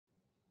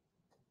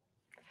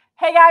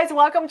Hey guys,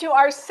 welcome to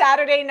our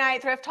Saturday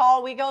night thrift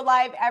haul. We go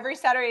live every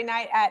Saturday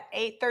night at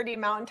 8:30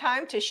 Mountain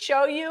Time to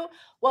show you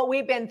what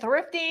we've been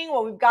thrifting,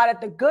 what we've got at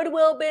the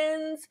Goodwill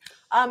bins,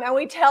 and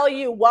we tell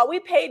you what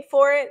we paid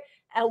for it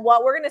and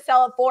what we're going to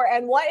sell it for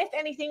and what, if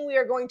anything, we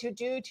are going to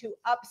do to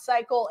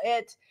upcycle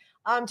it.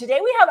 Today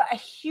we have a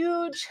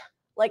huge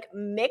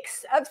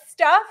mix of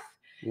stuff.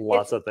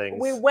 Lots of things.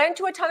 We went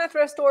to a ton of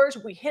thrift stores.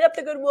 We hit up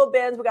the Goodwill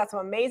bins. We got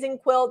some amazing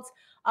quilts.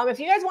 If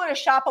you guys want to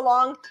shop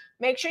along,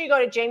 make sure you go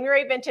to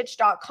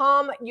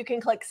JamieRayVintage.com. You can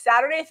click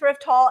Saturday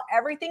Thrift Haul.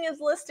 Everything is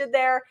listed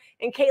there.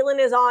 And Caitlin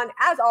is on,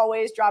 as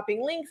always,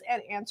 dropping links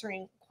and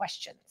answering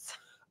questions.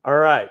 All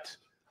right.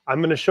 I'm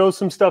going to show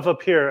some stuff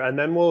up here, and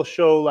then we'll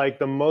show like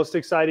the most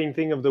exciting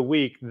thing of the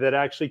week that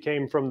actually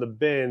came from the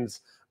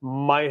bins.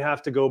 Might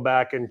have to go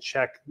back and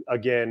check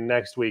again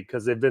next week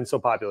because they've been so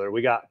popular.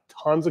 We got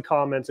tons of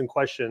comments and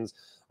questions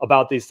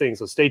about these things.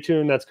 So stay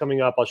tuned. That's coming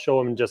up. I'll show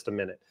them in just a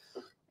minute.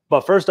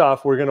 But first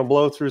off, we're going to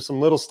blow through some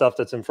little stuff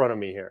that's in front of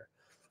me here.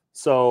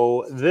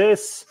 So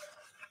this,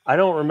 I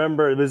don't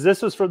remember.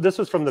 This was from the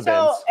bins.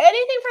 So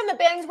anything from the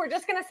bins, we're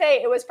just going to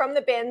say it was from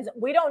the bins.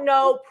 We don't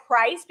know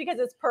price because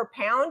it's per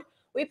pound.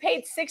 We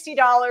paid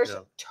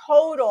 $60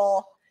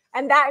 total.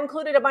 And that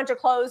included a bunch of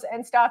clothes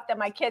and stuff that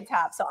my kids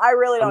have. So I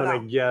really don't know. I'm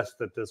going to guess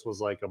that this was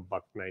like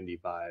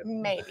 $1.95.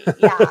 Maybe,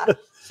 yeah.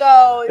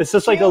 So it's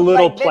just like a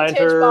little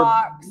planter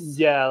box.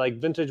 Yeah, like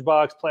vintage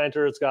box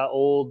planter. It's got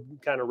old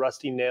kind of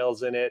rusty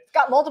nails in it. It's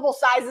got multiple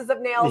sizes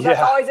of nails.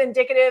 That's always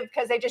indicative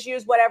because they just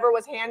used whatever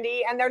was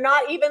handy. And they're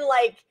not even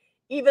like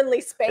evenly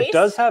spaced. It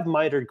does have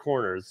mitered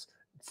corners.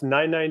 It's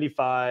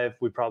 $9.95.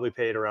 We probably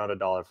paid around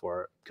 $1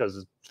 for it because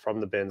it's from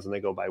the bins and they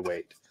go by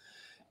weight.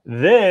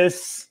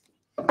 This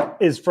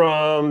is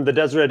from the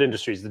Deseret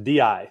Industries, the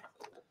DI.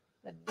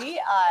 The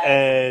DI.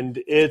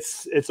 And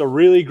it's a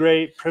really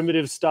great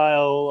primitive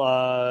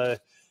style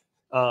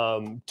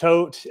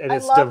tote, and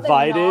it's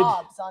divided. The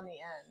knobs on the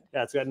end.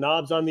 Yeah, it's got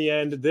knobs on the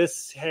end.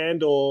 This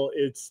handle,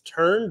 it's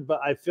turned,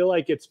 but I feel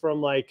like it's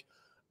from like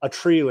a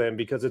tree limb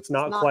because it's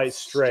not quite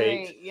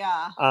straight.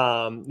 Yeah.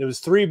 It was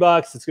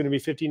 $3. It's going to be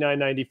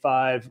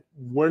 $59.95.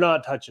 We're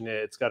not touching it.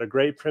 It's got a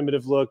great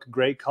primitive look,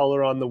 great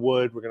color on the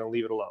wood. We're going to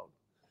leave it alone.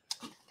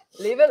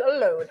 Leave it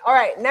alone. All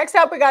right, next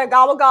up we got a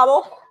gobble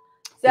gobble.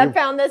 Zeb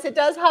found this. It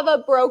does have a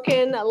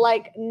broken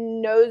like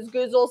nose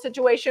goozle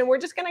situation. We're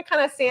just gonna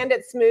kind of sand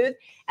it smooth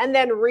and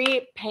then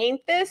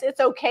repaint this.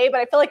 It's okay, but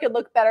I feel like it'd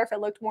look better if it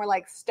looked more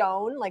like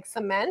stone, like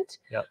cement.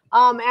 Yep.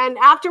 And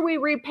after we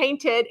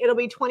repaint it, it'll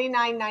be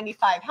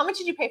 $29.95. How much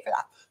did you pay for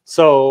that?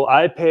 So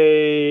I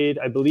paid,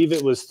 I believe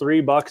it was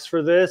 $3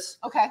 for this.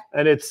 Okay.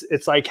 And it's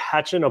like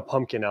hatching a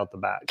pumpkin out the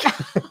back.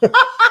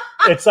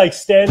 It's like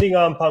standing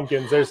on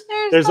pumpkins.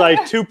 There's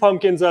like 2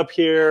 pumpkins up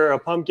here, a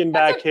pumpkin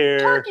back here.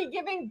 Turkey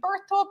giving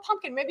birth to a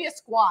pumpkin, maybe a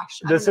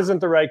squash. This isn't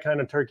the right kind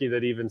of turkey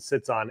that even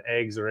sits on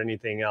eggs or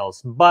anything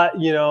else. But,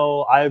 you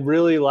know, I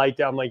really liked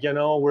it. I'm like, you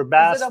know, we're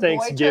past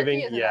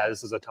Thanksgiving. Yeah,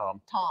 this is a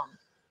Tom. Tom.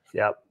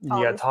 Yep. You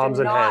got Toms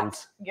and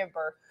hens. Give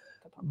birth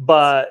to pumpkins.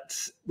 But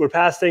we're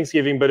past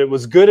Thanksgiving, but it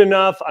was good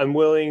enough. I'm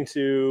willing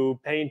to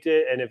paint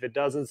it. And if it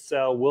doesn't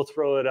sell, we'll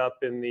throw it up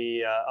in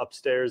the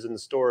upstairs in the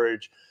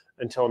storage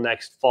until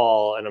next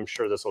fall, and I'm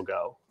sure this will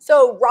go.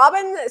 So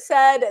Robin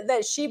said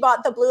that she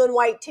bought the blue and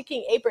white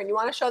ticking apron. You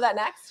want to show that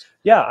next?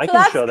 Yeah, I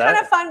can show that. That's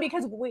kind of fun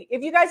because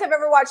if you guys have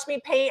ever watched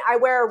me paint, I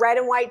wear a red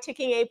and white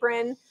ticking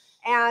apron,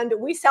 and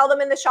we sell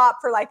them in the shop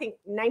for I think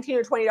 $19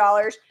 or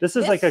 $20. This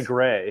is like a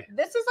gray.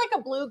 This is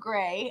like a blue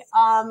gray,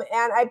 and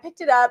I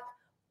picked it up.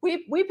 We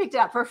picked it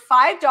up for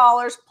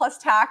 $5 plus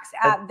tax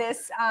at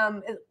this.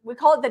 We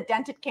call it the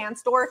dented can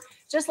store.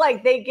 Just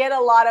like they get a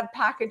lot of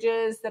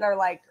packages that are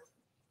like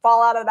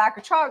fall out of the back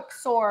of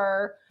trucks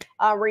or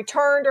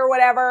returned or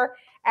whatever.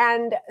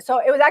 And so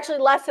it was actually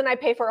less than I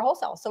pay for a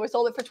wholesale. So we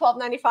sold it for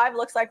 $12.95.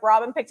 Looks like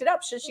Robin picked it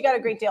up. She got a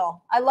great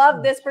deal. I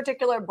love this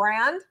particular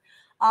brand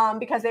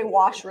because they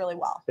wash really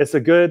well. It's a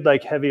good,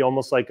 like heavy,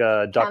 almost like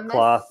a duck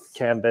cloth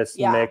canvas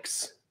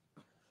mix.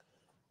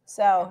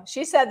 So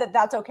she said that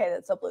that's okay.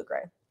 That's a blue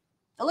gray.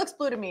 It looks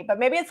blue to me, but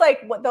maybe it's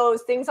like what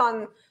those things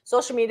on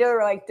social media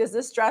are like, does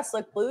this dress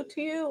look blue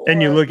to you?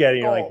 And you look at it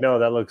and you're like, no,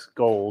 that looks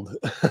gold.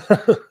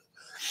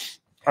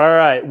 All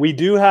right, we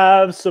do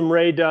have some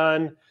Ray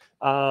done.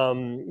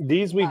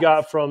 These we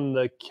got from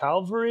the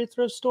Calvary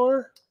thrift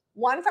store.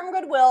 1 from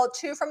Goodwill,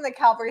 2 from the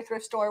Calvary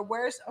thrift store.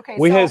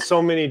 We had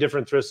so many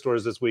different thrift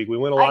stores this week. We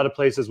went a lot of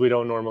places we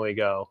don't normally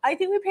go. I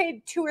think we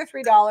paid $2 or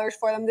 $3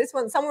 for them. This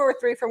one, somewhere were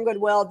 3 from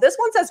Goodwill. This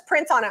one says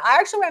Prince on it. I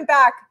actually went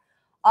back.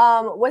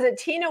 Was it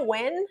Tina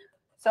Wynn?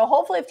 So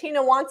hopefully if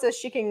Tina wants this,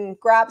 she can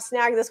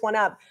snag this one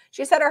up.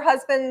 She said her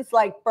husband's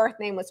birth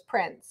name was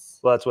Prince.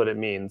 Well, that's what it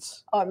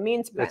means. Oh, it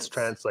means Prince. It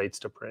translates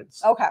to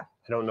Prince. Okay.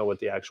 I don't know what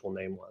the actual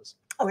name was.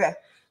 Okay.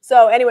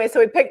 So anyway,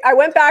 I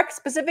went back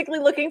specifically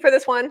looking for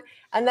this one.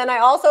 And then I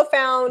also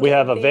found. We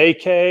have a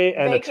vacay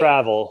and a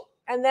travel.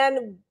 And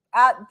then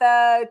at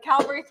the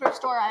Calvary thrift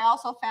store, I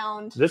also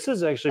found. This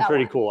is actually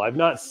pretty cool.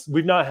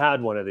 We've not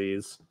had one of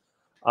these.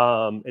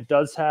 It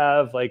does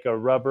have like a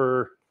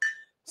rubber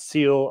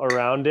seal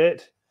around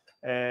it.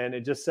 and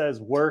it just says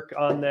work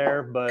on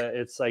there, but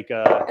it's like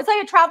a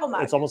travel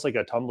mug. It's almost like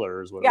a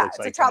tumbler is what it yeah, looks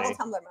like. It's a travel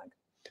tumbler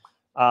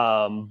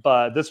mug.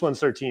 But this one's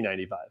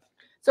 $13.95.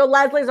 So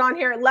Leslie's on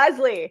here.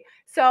 Leslie,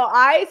 so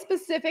I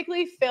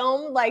specifically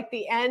filmed like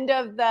the end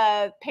of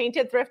the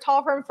painted thrift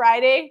haul from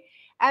Friday.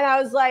 And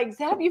I was like,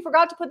 Zeb, you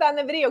forgot to put that in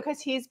the video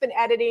because he's been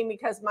editing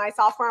because my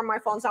software on my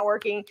phone's not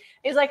working.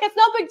 He's like, it's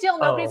no big deal.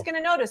 Nobody's going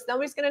to notice.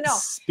 Nobody's going to know.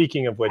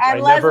 Speaking of which, and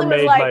I Leslie never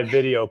made like, my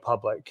video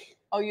public.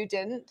 Oh, you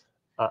didn't?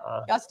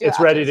 It's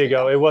ready to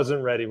go. It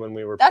wasn't ready when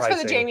we were That's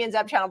pricing. for the Jamie and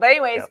Zeb channel. But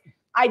anyways,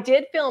 I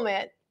did film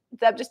it.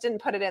 Zeb just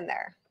didn't put it in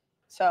there.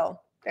 So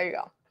there you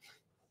go.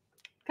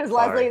 Because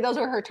Leslie, those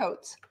are her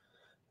totes.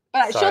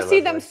 But she'll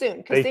see them soon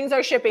because things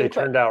are shipping quick.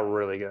 They turned out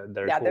really good.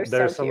 They're cool.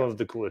 They're so some of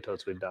the cooler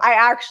totes we've done. I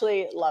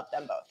actually love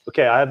them both.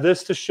 Okay, I have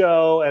this to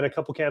show and a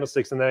couple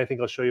candlesticks, and then I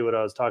think I'll show you what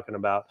I was talking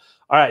about.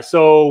 All right,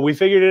 so we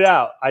figured it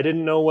out. I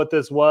didn't know what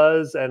this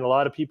was, and a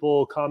lot of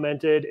people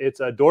commented. It's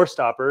a door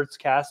stopper. It's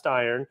cast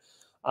iron.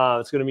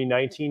 It's going to be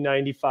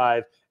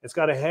 $19.95. It's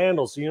got a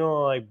handle, so you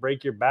don't like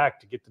break your back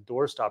to get the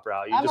door stopper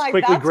out. You just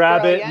quickly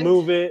grab it,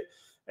 move it,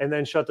 and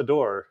then shut the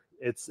door.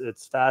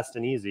 It's fast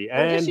and easy.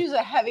 And just use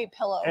a heavy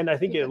pillow. And I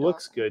think it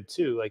looks good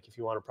too, like if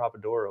you want to prop a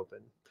door open.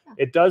 Yeah.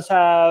 It does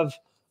have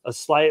a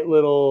slight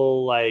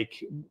little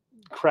like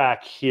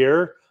crack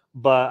here,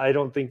 but I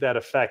don't think that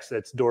affects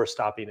its door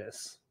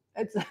stoppiness.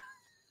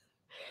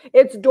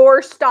 It's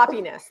door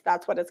stoppiness.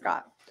 That's what it's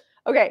got.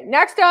 Okay,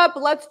 next up,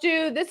 let's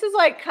do, this is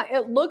like,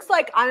 it looks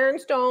like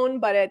ironstone,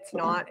 but it's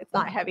not. It's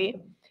not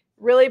heavy.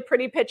 Really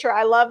pretty picture.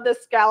 I love the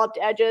scalloped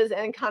edges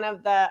and kind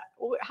of the,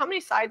 how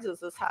many sides does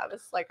this have?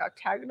 It's like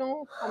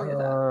octagonal? How many is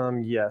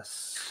that?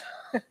 Yes.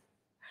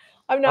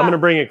 I'm going to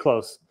bring it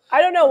close. I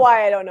don't know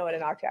why I don't know what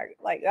an octagon,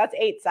 like that's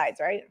 8 sides,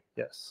 right?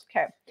 Yes.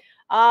 Okay.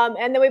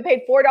 And then we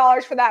paid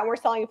 $4 for that and we're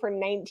selling it for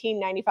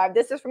 $19.95.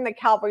 This is from the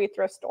Calvary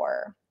thrift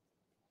store.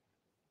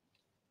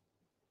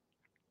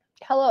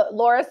 Hello,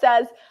 Laura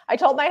says, I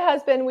told my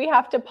husband we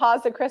have to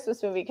pause the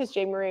Christmas movie because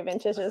J. Marie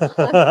Vintage is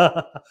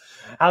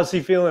How's he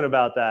feeling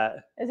about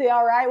that? Is he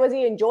all right? Was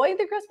he enjoying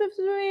the Christmas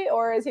movie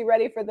or is he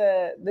ready for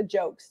the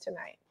jokes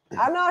tonight?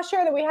 I'm not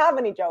sure that we have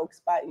any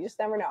jokes, but you just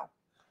never know.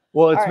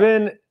 Well,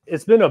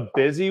 it's been a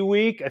busy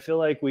week. I feel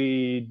like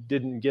we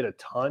didn't get a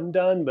ton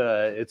done,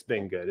 but it's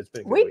been good. It's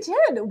been a good week.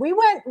 Did.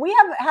 We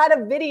have had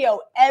a video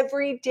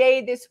every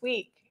day this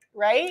week,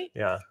 right?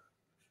 Yeah.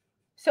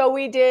 So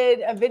we did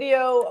a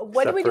video.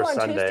 What did we do on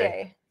Sunday.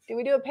 Tuesday? Did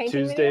we do a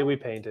painting Tuesday video? We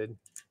painted.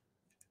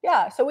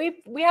 Yeah. So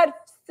we had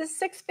the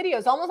 6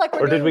 videos, almost like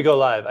we're Or did we go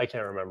live? I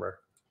can't remember.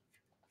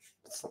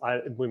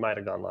 We might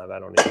have gone live. I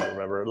don't even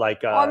remember.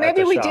 Like, or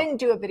maybe we didn't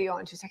do a video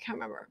on Tuesday. I can't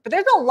remember. But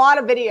there's a lot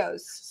of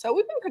videos, so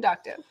we've been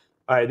productive.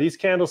 All right. These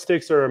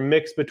candlesticks are a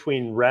mix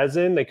between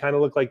resin. They kind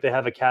of look like they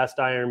have a cast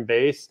iron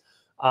base.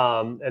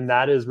 And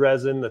that is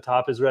resin. The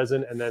top is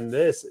resin. And then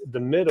the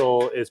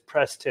middle is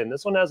pressed tin.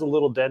 This one has a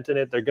little dent in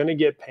it. They're going to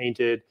get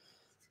painted.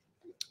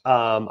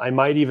 I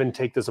might even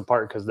take this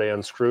apart because they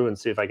unscrew and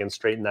see if I can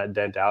straighten that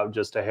dent out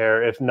just a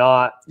hair. If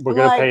not, we're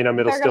going to paint them.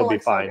 It'll still be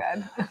fine.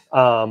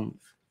 So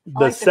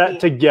the set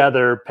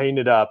together,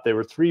 painted up, they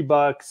were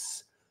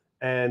 $3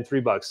 and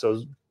 $3.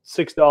 So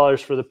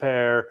 $6 for the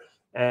pair.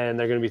 And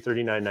they're going to be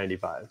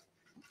 $39.95.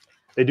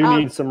 They do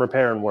need some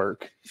repair and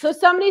work. So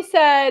somebody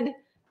said,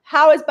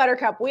 how is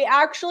Buttercup? We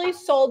actually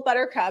sold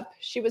Buttercup.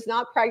 She was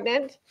not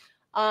pregnant.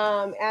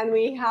 And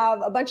we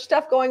have a bunch of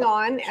stuff going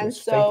on. And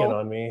so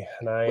on me,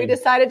 and we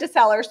decided to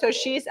sell her. So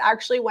she's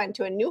actually went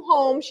to a new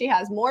home. She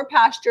has more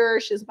pasture.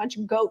 She has a bunch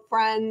of goat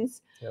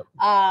friends. Yep.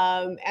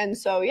 And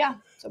so, yeah.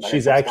 So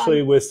she's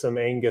actually with some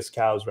Angus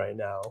cows right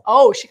now.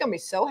 Oh, she's going to be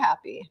so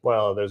happy.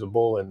 Well, there's a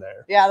bull in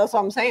there. Yeah, that's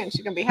what I'm saying.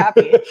 She's going to be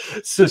happy.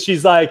 So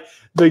she's like,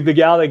 the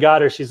gal that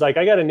got her, she's like,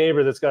 I got a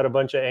neighbor that's got a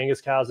bunch of Angus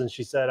cows. And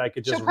she said I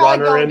could just run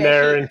her in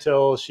there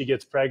until she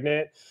gets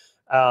pregnant.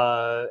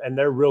 And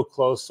they're real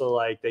close. So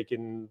like they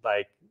can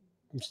like,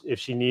 if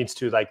she needs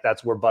to, like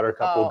that's where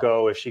Buttercup will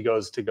go if she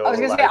goes to go. I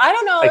was gonna say, I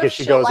don't know like if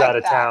she goes out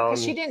of town.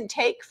 She didn't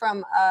take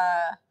from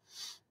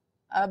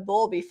a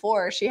bull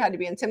before. She had to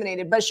be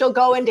inseminated, but she'll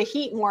go into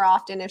heat more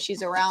often if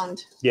she's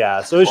around.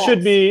 Yeah, so it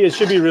should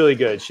be really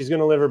good. She's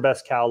gonna live her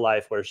best cow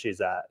life where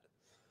she's at.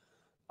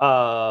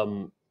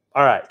 All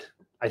right.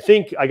 I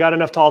think I got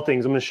enough tall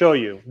things. I'm gonna show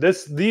you.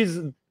 These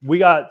we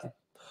got,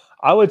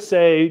 I would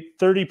say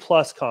 30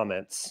 plus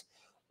comments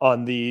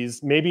on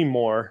these, maybe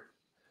more,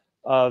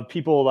 of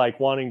people like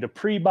wanting to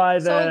pre-buy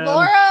them. So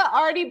Laura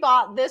already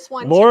bought this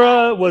one.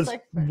 Laura was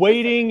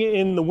waiting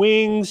in the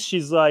wings.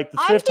 She's like, the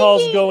thrift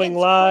haul's going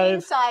live.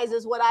 Queen size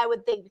is what I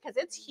would think because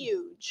it's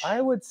huge.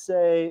 I would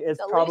say it's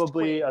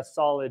probably a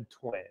solid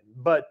twin,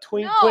 but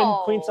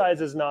queen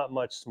size is not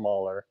much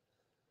smaller.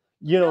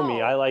 You know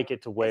me, I like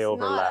it to way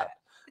overlap.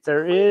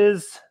 There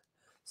is,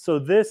 so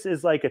this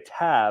is like a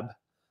tab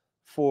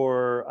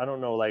for, I don't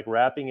know, like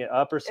wrapping it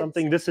up or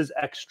something. This is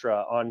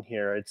extra on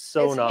here. It's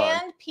sewn on. It's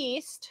hand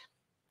pieced.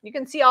 You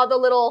can see all the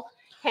little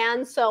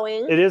hand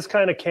sewing. It is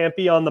kind of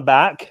campy on the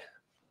back.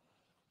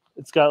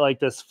 It's got like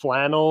this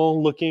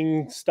flannel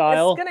looking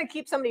style. It's gonna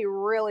keep somebody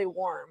really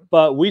warm.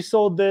 But we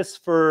sold this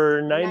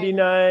for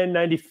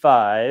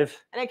 $99.95.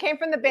 And it came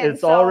from the bin.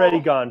 It's already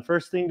gone.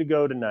 First thing to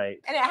go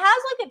tonight. And it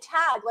has like a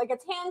tag, like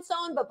it's hand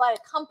sewn, but by a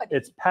company.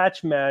 It's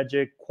Patch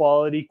Magic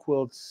quality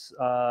quilts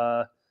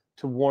to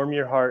warm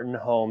your heart and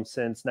home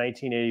since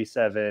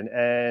 1987,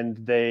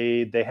 and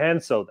they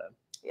hand sew them.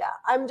 Yeah,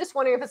 I'm just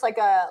wondering if it's like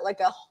a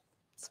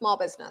small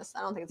business. I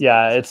don't think it's.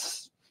 Yeah,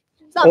 it's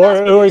not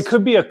or it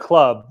could be a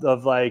club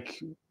of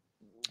like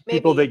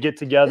people that get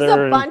together.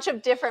 There's a bunch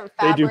of different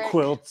fabric. They do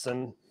quilts,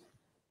 and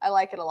I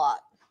like it a lot.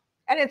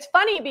 And it's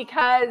funny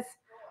because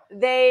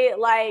they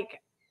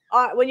like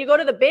when you go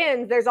to the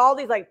bins, there's all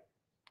these like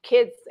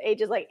kids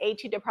ages like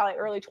 18 to probably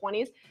early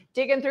 20s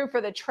digging through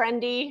for the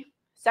trendy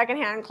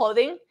secondhand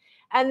clothing,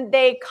 and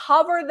they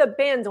cover the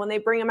bins when they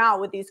bring them out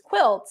with these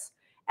quilts.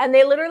 And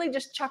they literally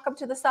just chuck them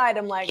to the side.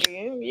 I'm like,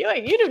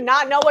 you do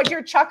not know what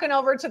you're chucking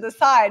over to the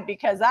side,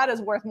 because that is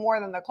worth more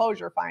than the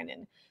clothes you're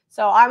finding.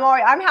 So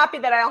I'm happy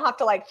that I don't have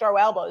to like throw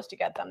elbows to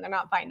get them. They're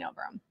not fighting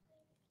over them.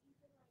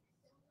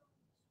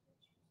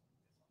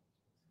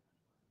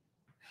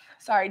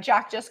 Sorry,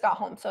 Jack just got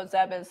home, so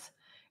Zeb is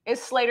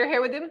Slater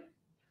here with him?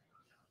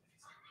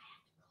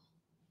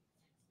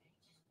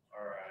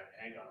 All right,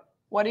 hang on.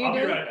 What are you doing?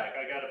 I'll be right back.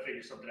 I gotta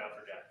figure something out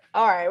for Jack.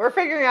 All right, we're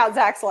figuring out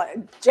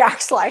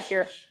Jack's life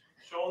here.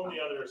 Show them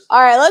the others. All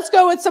right, let's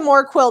go with some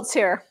more quilts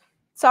here.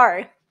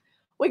 Sorry.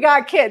 We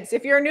got kids.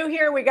 If you're new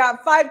here, we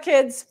got 5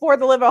 kids for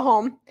the live at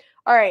home.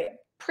 All right,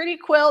 pretty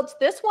quilts.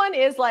 This one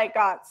is like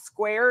got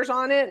squares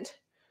on it.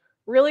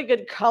 Really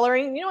good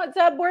coloring. You know what,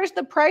 Zeb? Where's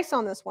the price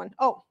on this one?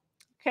 Oh,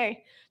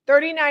 okay.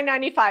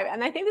 $39.95.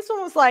 And I think this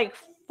one was like $4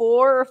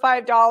 or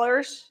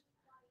 $5.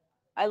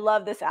 I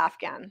love this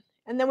Afghan.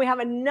 And then we have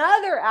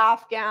another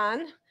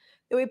Afghan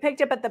that we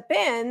picked up at the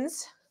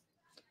bins.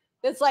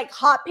 It's like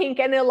hot pink,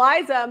 and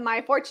Eliza,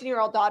 my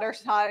 14-year-old daughter,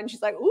 saw it and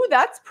she's like, ooh,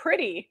 that's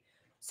pretty.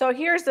 So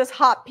here's this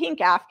hot pink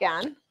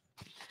Afghan,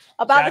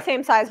 about the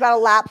same size, about a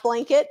lap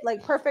blanket,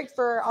 like perfect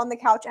for on the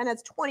couch, and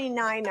it's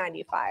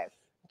 $29.95.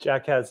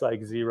 Jack has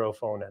like zero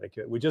phone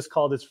etiquette. We just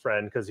called his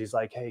friend because he's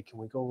like, hey, can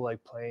we go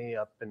like play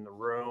up in the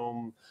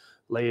room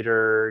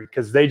later?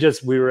 Because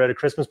we were at a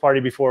Christmas party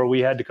before. We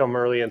had to come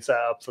early and set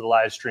up for the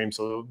live stream.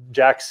 So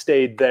Jack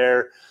stayed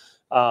there,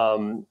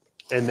 and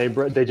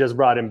they just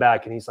brought him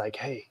back, and he's like,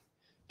 hey,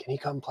 can you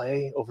come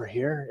play over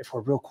here if we're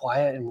real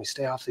quiet and we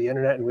stay off the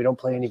internet and we don't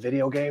play any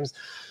video games?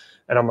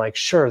 And I'm like,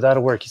 sure,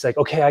 that'll work. He's like,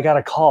 okay, I got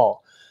a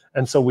call.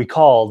 And so we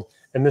called,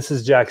 and this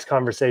is Jack's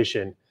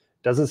conversation.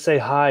 Doesn't say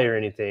hi or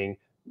anything.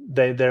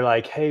 They're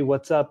like, hey,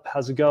 what's up?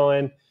 How's it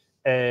going?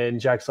 And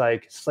Jack's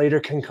like, Slater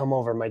can come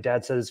over. My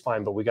dad said it's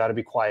fine, but we got to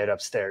be quiet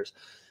upstairs.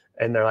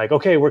 And they're like,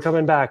 okay, we're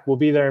coming back. We'll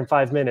be there in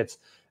 5 minutes.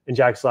 And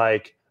Jack's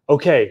like,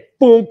 okay,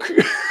 boom.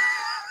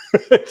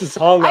 Just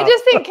hung up. I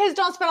just think kids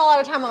don't spend a lot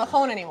of time on the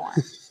phone anymore.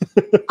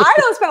 I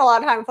don't spend a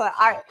lot of time on the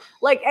phone.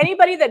 Like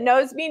anybody that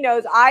knows me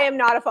knows I am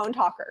not a phone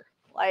talker.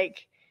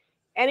 Like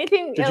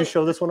anything. Did you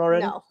show this one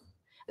already? No.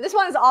 This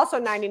one is also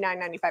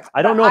 $99.95.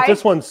 I don't know if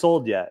this one's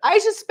sold yet. I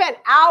just spent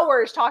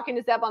hours talking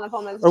to Zeb on the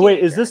phone. Or wait,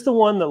 is this the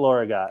one that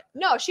Laura got?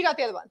 No, she got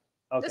the other one.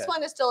 Okay. This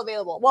one is still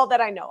available. Well,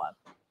 that I know of.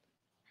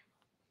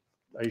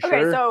 Are you sure?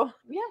 Okay, so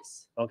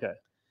yes. Okay.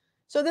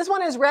 So this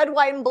one is red,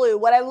 white, and blue.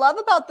 What I love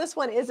about this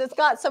one is it's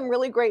got some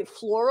really great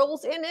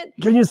florals in it.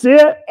 Can you see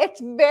it?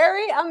 It's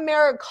very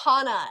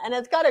Americana, and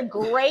it's got a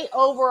great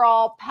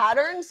overall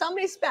pattern.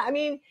 Somebody spent, I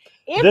mean,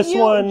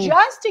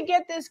 just to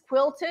get this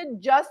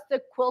quilted, just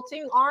the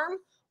quilting arm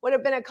would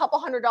have been a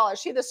couple $100.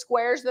 See the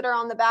squares that are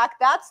on the back?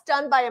 That's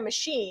done by a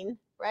machine,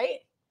 right?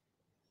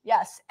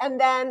 Yes. And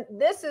then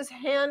this is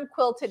hand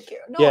quilted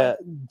here. No. Yeah.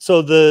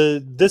 So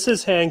this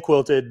is hand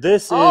quilted.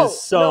 This is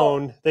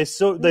sewn. No. They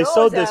sewed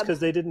this because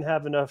they didn't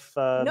have enough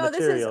material.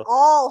 This is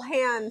all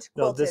hand quilted.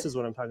 No, this is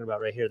what I'm talking about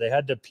right here. They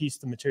had to piece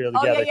the material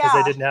together because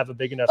they didn't have a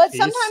big enough piece. But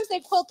sometimes they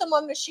quilt them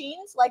on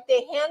machines. Like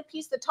they hand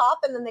piece the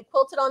top and then they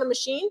quilt it on a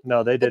machine.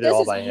 No, they did it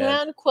all by hand. This is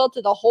hand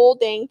quilted, the whole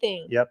dang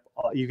thing. Yop.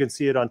 You can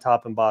see it on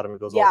top and bottom. It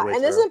goes all the way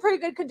and through. This is in pretty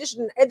good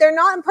condition. They're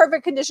not in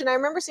perfect condition. I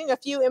remember seeing a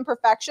few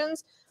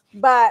imperfections.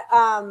 But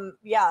and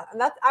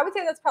that's, I would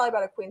say that's probably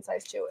about a queen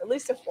size too, at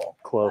least a full.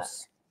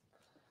 Close.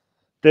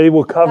 They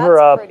will cover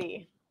up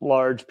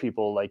large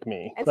people like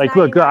me. It's like,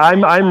 look,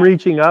 I'm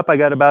reaching up. I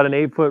got about an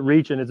 8-foot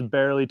reach, and it's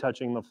barely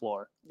touching the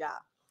floor. Yeah,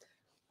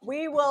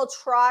 we will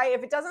try.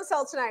 If it doesn't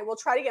sell tonight, we'll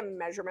try to get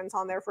measurements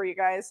on there for you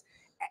guys.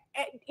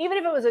 Even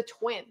if it was a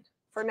twin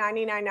for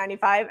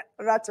 $99.95,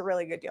 that's a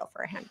really good deal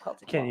for a hand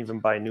quilted. Can't even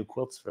buy new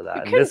quilts for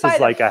that. And this is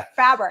like a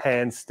fabric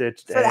hand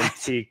stitched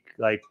antique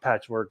like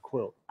patchwork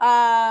quilt.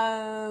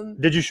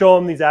 Did you show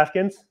them these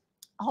Afghans?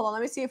 Hold on,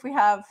 let me see if we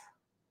have.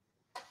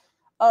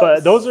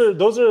 But those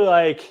are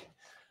like,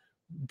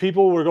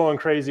 people were going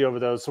crazy over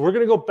those. So we're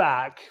gonna go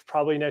back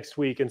probably next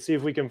week and see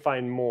if we can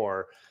find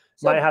more.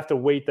 Might have to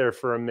wait there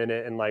for a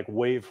minute and like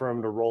wait for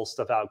them to roll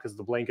stuff out because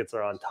the blankets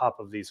are on top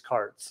of these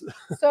carts.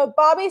 So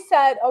Bobby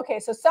said, okay,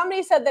 so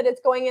somebody said that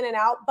it's going in and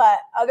out, but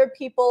other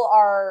people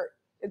are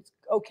it's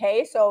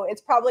okay. So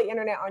it's probably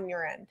internet on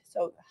your end.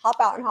 So hop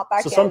out and hop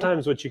back in. So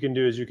sometimes what you can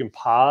do is you can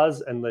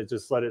pause and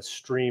just let it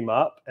stream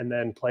up and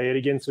then play it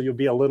again. So you'll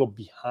be a little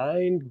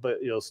behind,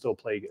 but you'll still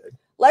play good.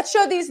 Let's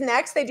show these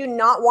next. They do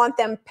not want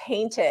them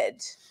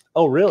painted.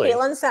 Oh, really?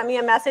 Caitlin sent me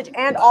a message,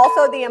 and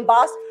also the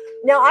embossed.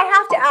 Now I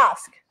have to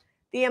ask,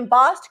 the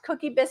embossed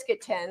cookie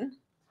biscuit tin.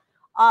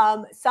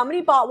 Somebody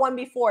bought one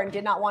before and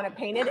did not want it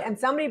painted, and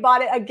somebody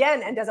bought it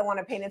again and doesn't want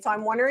it painted. So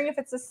I'm wondering if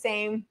it's the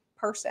same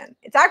person.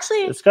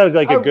 It's got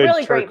like a good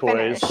really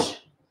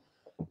turquoise,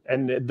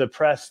 and the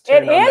pressed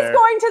tin it is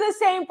going to the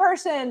same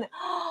person.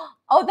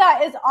 Oh,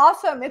 that is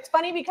awesome. It's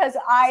funny because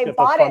I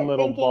bought it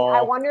thinking, ball.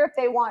 I wonder if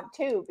they want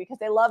two, because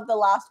they love the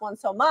last one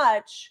so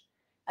much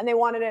and they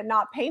wanted it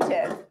not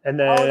painted. And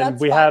then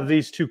we have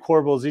these two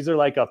corbels. These are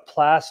like a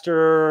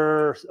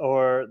plaster,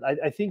 or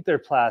I think they're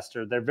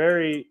plaster. They're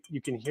very,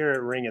 you can hear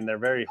it ringing. They're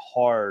very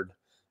hard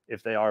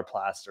if they are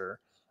plaster.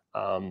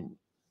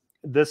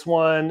 This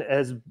one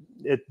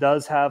it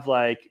does have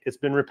it's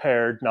been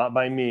repaired, not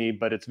by me,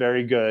 but it's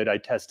very good. I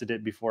tested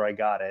it before I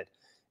got it.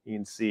 You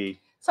can see.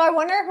 So I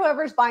wonder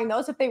whoever's buying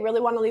those, if they really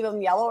want to leave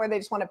them yellow or they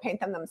just want to paint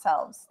them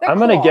themselves. I'm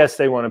going to guess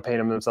they want to paint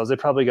them themselves. They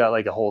probably got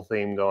like a whole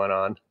theme going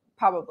on.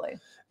 Probably.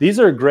 These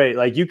are great.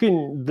 Like you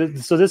can,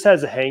 so this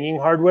has hanging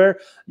hardware.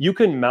 You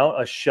can mount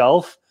a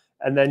shelf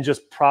and then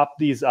just prop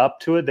these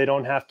up to it. They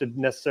don't have to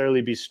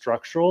necessarily be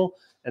structural,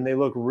 and they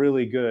look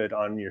really good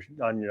on your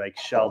like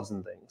shelves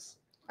and things.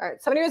 All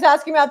right. Somebody was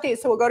asking about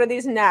these, so we'll go to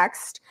these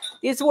next.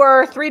 These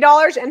were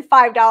 $3 and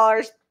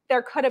 $5.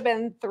 There could have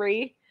been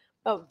 $3.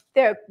 Oh,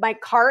 my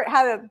cart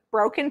had a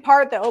broken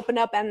part that opened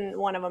up and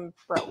one of them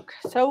broke.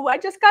 So I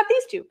just got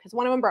these two because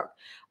one of them broke.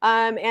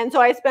 And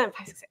so I spent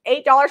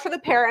 $8 for the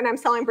pair, and I'm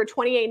selling for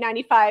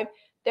 $28.95.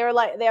 They're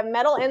like, they have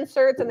metal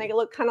inserts and they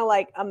look kind of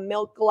like a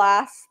milk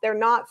glass. They're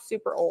not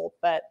super old,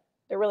 but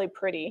they're really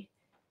pretty.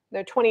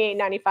 They're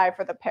 $28.95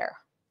 for the pair.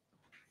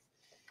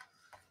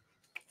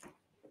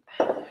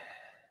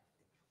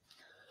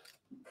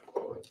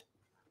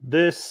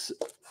 This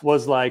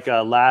was like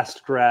a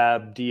last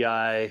grab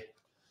DI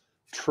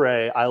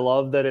tray. I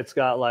love that it's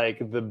got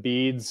like the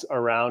beads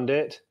around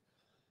it,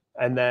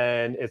 and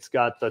then it's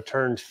got the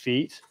turned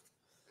feet,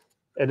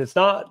 and it's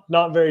not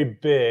very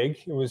big.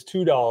 It was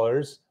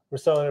 $2. We're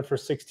selling it for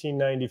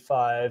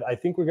 $16.95. I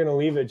think we're going to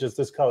leave it just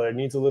this color. It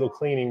needs a little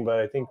cleaning, but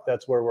I think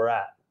that's where we're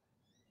at.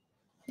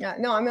 Yeah,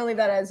 no, I'm gonna leave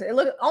that as it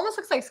almost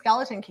looks like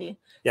skeleton key.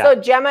 Yeah. So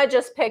Gemma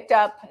just picked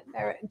up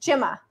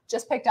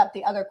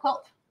the other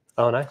quilt.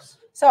 Oh, nice.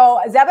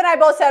 So Zeb and I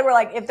both said, we're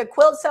like, if the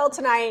quilts sell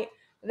tonight,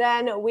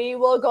 then we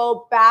will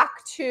go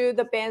back to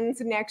the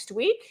bins next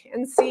week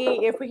and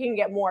see if we can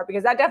get more,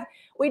 because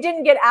we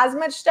didn't get as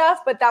much stuff,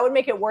 but that would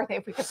make it worth it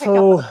if we could pick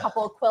up a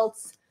couple of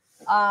quilts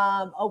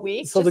a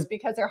week,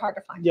 because they're hard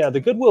to find. Yeah, the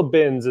Goodwill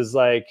bins is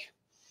like,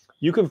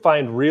 you can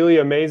find really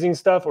amazing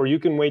stuff, or you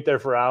can wait there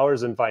for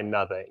hours and find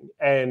nothing.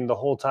 And the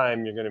whole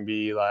time you're going to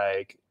be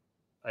like,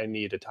 I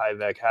need a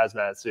Tyvek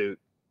hazmat suit.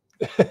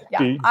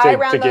 Yeah, I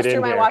ran those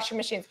through my washing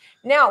machines.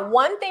 Now,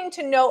 one thing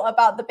to know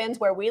about the bins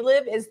where we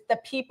live is the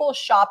people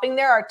shopping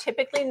there are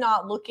typically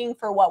not looking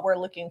for what we're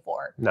looking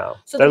for. No,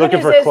 so they're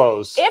looking for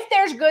clothes. If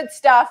there's good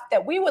stuff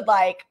that we would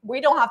like, we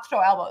don't have to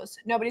throw elbows.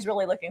 Nobody's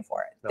really looking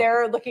for it. Nope.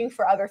 They're looking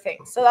for other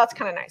things. So that's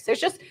kind of nice.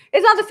 It's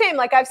not the same.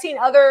 Like I've seen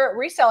other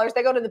resellers,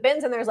 they go to the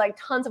bins and there's like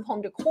tons of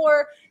home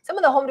decor. Some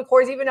of the home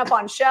decor is even up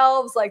on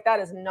shelves. Like that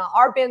is not,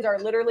 our bins are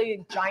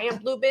literally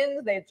giant blue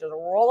bins. They just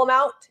roll them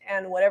out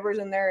and whatever's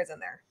in there is in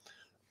there.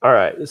 All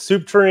right, the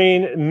soup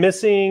tureen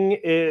missing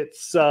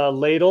its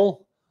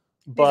ladle,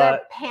 but these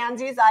are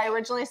pansies. I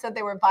originally said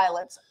they were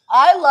violets.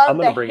 I love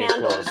the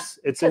handles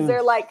because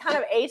they're like kind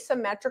of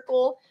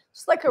asymmetrical,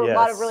 just like a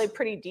lot of really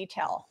pretty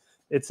detail.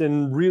 It's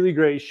in really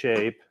great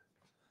shape.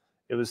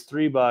 It was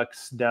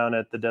 $3 down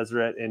at the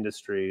Deseret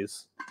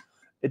Industries.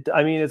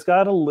 I mean, it's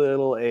got a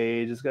little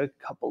age. It's got a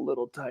couple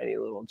little tiny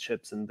little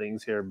chips and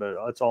things here, but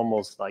it's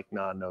almost like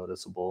not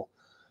noticeable.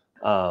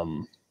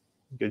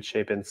 Good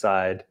shape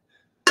inside.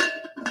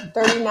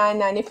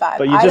 $39.95.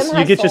 But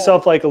you get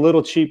yourself like a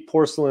little cheap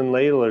porcelain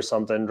ladle or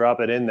something, drop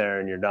it in there,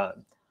 and you're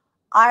done.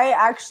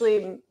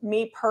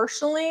 Me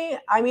personally,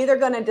 I'm either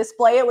going to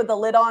display it with the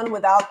lid on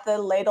without the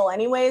ladle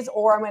anyways,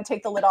 or I'm going to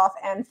take the lid off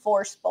and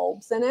force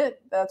bulbs in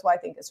it. That's why I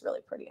think it's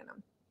really pretty in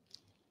them.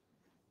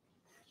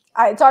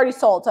 It's already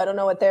sold, so I don't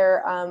know what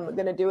they're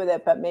going to do with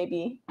it, but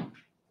maybe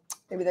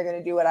they're going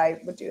to do what I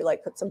would do,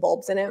 like put some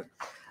bulbs in it.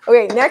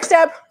 Okay, next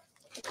up.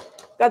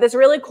 Got this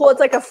really cool, it's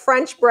like a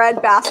French bread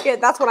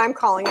basket. That's what I'm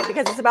calling it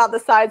because it's about the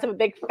size of a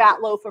big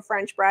fat loaf of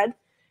French bread.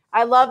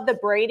 I love the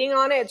braiding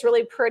on it. It's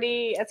really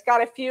pretty. It's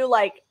got a few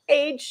like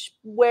age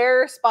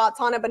wear spots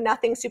on it, but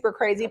nothing super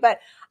crazy. But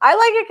I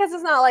like it because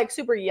it's not like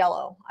super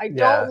yellow. I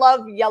don't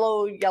love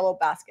yellow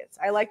baskets.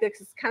 I like it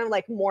because it's kind of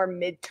like more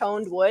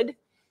mid-toned wood.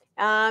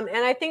 And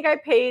I think I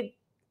paid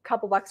a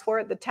couple bucks for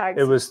it. The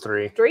tags. It was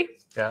 $3.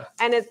 Yeah.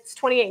 And it's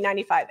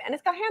 $28.95 and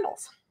it's got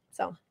handles.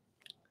 So.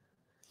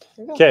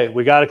 Okay,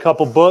 we got a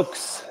couple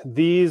books.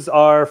 These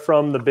are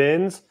from the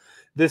bins.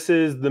 This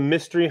is The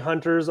Mystery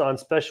Hunters on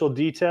Special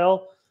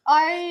Detail.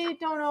 I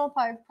don't know if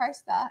I've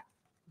priced that.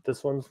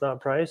 This one's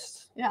not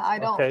priced? Yeah, I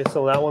don't. Okay,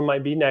 so that one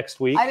might be next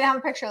week. I didn't have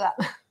a picture of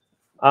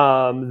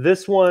that.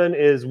 This one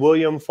is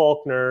William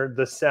Faulkner,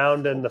 The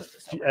Sound and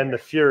the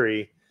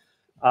Fury.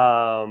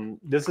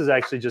 This is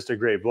actually just a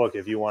great book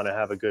if you want to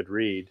have a good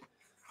read.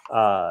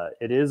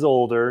 It is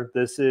older.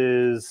 This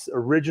is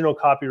original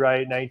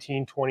copyright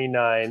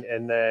 1929,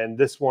 and then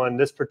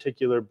this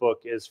particular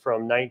book is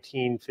from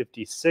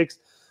 1956.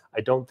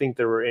 I don't think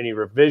there were any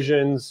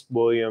revisions.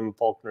 William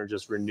Faulkner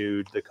just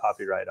renewed the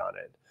copyright on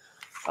it.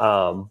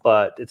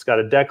 But it's got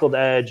a deckled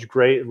edge,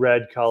 great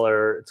red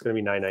color. It's going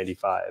to be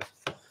 $9.95.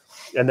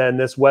 And then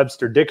this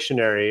Webster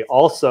Dictionary,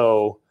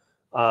 also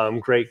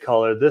great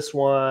color. This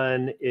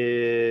one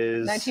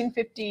is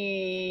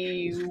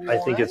 1951. I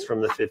think it's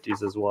from the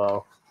 50s as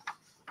well.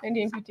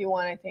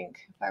 1951, I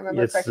think, if I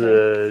remember it's correctly.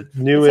 The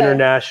New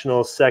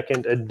International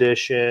Second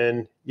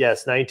Edition.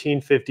 Yes,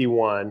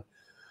 1951.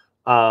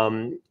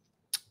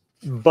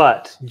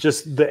 But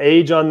just the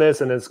age on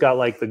this, and it's got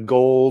like the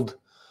gold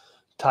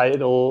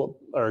title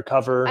or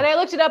cover. And I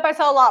looked it up. I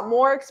saw a lot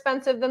more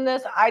expensive than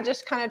this. I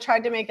just kind of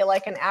tried to make it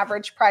like an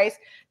average price.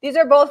 These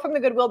are both from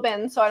the Goodwill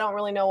bin, so I don't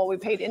really know what we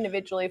paid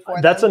individually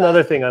for. That's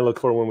another thing I look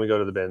for when we go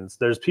to the bins.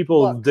 There's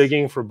people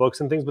digging for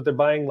books and things, but they're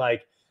buying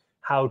like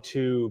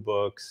how-to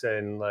books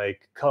and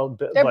like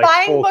they're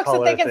buying books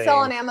that they can sell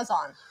on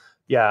Amazon.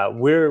 Yeah,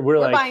 we're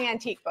like buying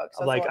antique books.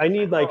 Like I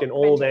need like an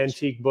old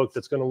antique book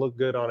that's going to look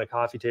good on a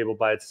coffee table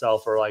by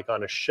itself, or like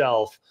on a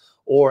shelf,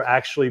 or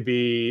actually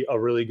be a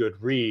really good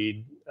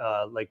read,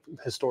 like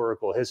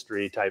historical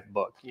history type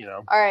book, you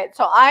know. All right,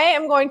 so I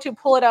am going to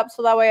pull it up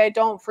so that way I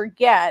don't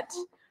forget.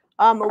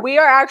 We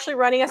are actually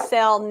running a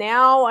sale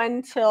now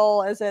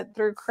until, is it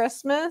through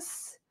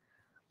Christmas?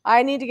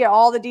 I need to get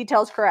all the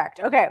details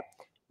correct. Okay.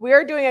 We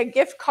are doing a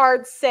gift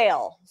card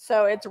sale.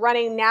 So it's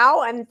running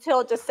now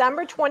until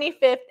December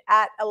 25th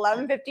at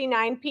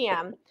 11:59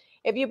 p.m.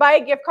 If you buy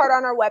a gift card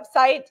on our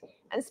website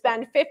and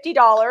spend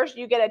 $50,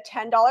 you get a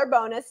 $10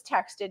 bonus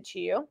texted to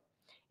you.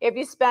 If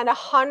you spend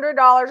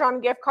 $100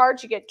 on gift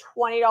cards, you get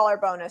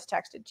 $20 bonus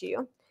texted to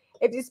you.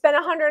 If you spend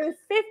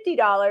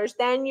 $150,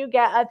 then you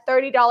get a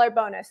 $30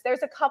 bonus.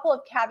 There's a couple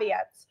of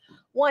caveats.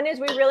 One is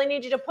we really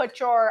need you to put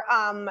your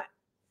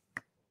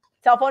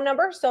cell phone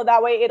number, so that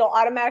way it'll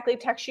automatically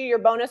text you your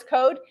bonus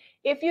code.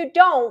 If you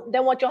don't,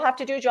 then what you'll have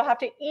to do is you'll have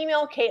to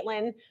email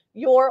Caitlin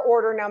your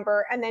order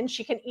number, and then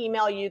she can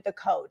email you the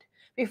code.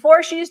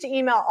 Before, she used to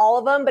email all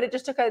of them, but it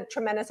just took a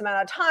tremendous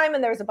amount of time,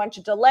 and there was a bunch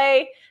of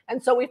delay.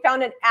 And so we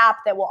found an app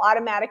that will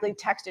automatically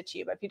text it to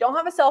you. But if you don't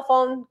have a cell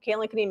phone,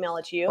 Caitlin can email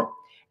it to you.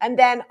 And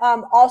then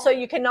also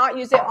you cannot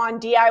use it on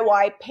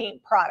DIY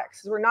paint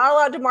products. We're not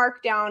allowed to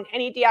mark down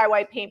any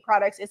DIY paint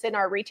products. It's in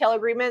our retail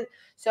agreement.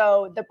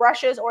 So the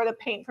brushes or the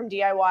paint from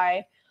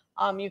DIY,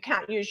 you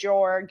can't use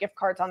your gift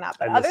cards on that.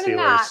 But other than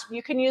that,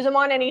 you can use them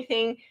on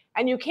anything,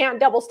 and you can't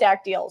double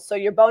stack deals. So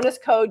your bonus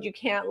code, you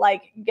can't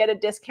like get a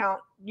discount,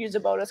 use a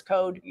bonus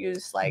code,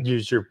 use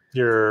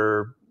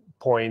your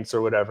points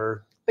or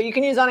whatever. But you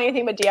can use on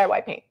anything but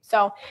DIY paint.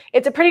 So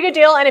it's a pretty good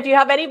deal. And if you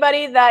have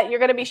anybody that you're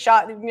going to be it's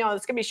going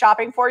to be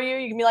shopping for you,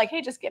 you can be like,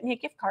 hey, just get me a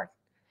gift card.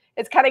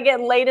 It's kind of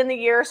getting late in the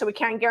year, so we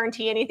can't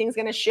guarantee anything's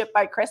going to ship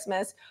by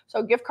Christmas.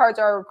 So gift cards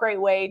are a great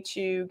way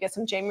to get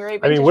some January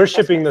vintage. I mean, we're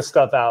shipping this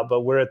stuff out,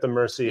 but we're at the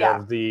mercy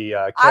of the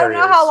carriers. I don't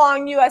know how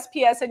long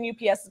USPS and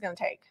UPS is going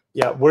to take.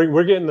 Yeah,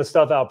 we're getting the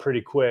stuff out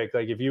pretty quick.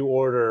 Like if you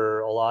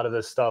order, a lot of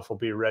this stuff will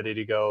be ready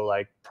to go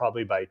like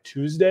probably by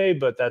Tuesday,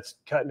 but that's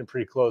cutting it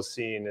pretty close,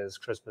 seeing as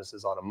Christmas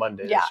is on a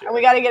Monday. Yeah, and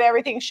we got to get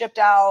everything shipped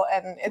out,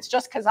 and it's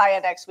just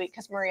Keziah next week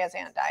because Maria's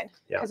aunt died.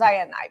 Yeah.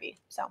 Keziah and Ivy.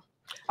 So,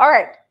 all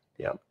right.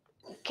 Yeah.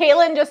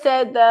 Caitlin just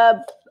said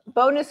the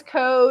bonus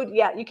code.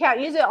 Yeah, you can't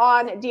use it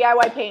on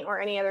DIY paint or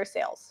any other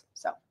sales.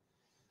 So.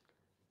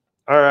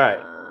 All right.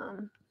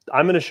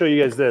 I'm going to show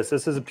you guys this.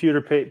 This is a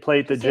pewter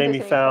plate that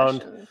Jamie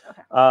found. Okay.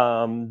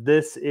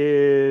 This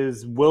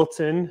is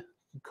Wilton,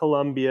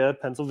 Columbia,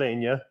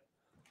 Pennsylvania.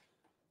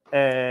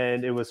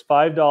 And it was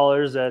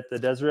 $5 at the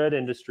Deseret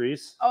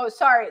Industries. Oh,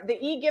 sorry.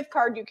 The e-gift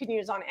card you can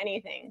use on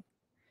anything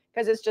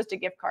because it's just a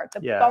gift card.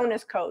 The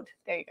bonus code.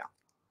 There you go.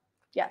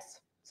 Yes.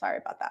 Sorry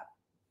about that.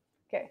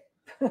 Okay.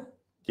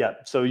 Yeah.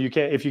 So you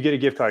can't, if you get a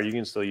gift card, you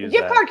can still use that.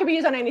 Gift card can be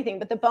used on anything,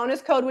 but the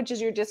bonus code, which is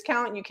your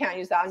discount, you can't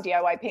use that on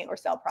DIY paint or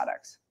sell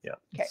products. Yeah.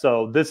 Okay.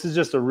 So this is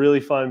just a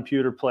really fun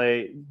pewter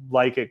plate.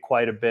 Like it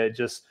quite a bit.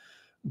 Just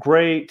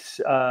great,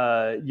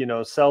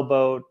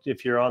 sailboat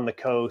if you're on the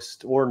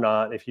coast, or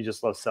not if you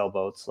just love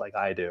sailboats like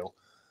I do.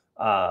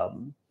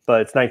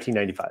 But it's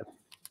 $19.95.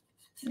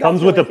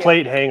 Comes with a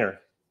plate hanger.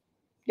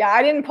 Yeah,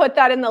 I didn't put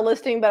that in the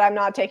listing, but I'm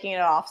not taking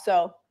it off,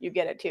 so you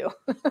get it too.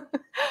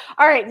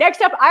 All right, next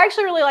up, I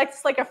actually really like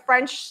this, like a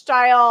French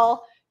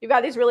style. You've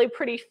got these really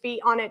pretty feet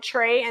on it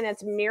tray, and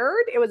it's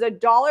mirrored. It was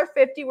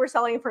 $1.50. We're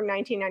selling it for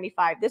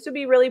 $19.95. This would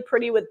be really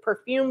pretty with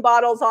perfume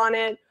bottles on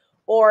it,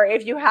 or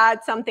if you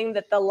had something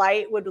that the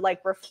light would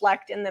like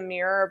reflect in the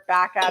mirror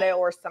back at it,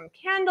 or some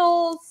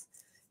candles.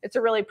 It's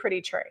a really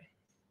pretty tray.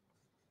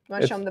 You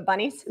want to show them the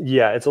bunnies?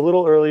 Yeah, it's a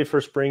little early for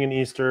spring and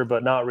Easter,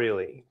 but not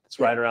really. It's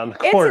right around the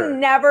corner. It's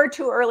never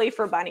too early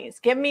for bunnies.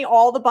 Give me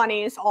all the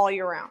bunnies all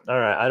year round. All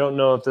right. I don't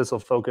know if this will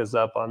focus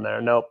up on there.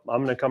 Nope.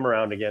 I'm going to come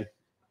around again.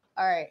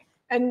 All right.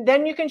 And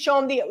then you can show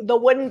them the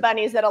wooden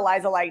bunnies that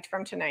Eliza liked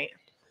from tonight.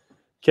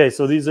 Okay,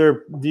 so these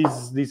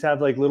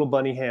have like little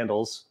bunny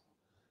handles,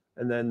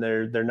 and then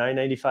they're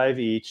 $9.95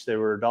 each. They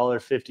were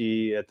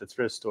 $1.50 at the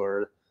thrift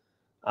store,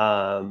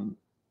 and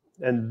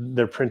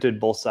they're printed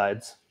both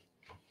sides.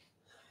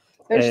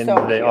 They're so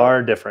cute. They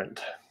are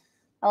different.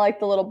 I like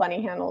the little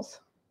bunny handles.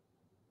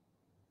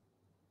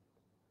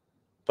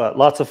 But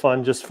lots of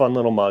fun, just fun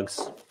little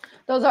mugs.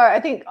 Those are, I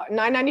think,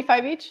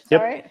 $9.95 each. Is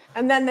yep. that right?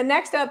 And then the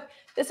next up,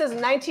 this is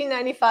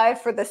 $19.95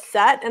 for the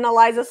set. And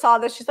Eliza saw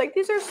this. She's like,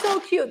 these are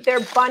so cute. They're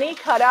bunny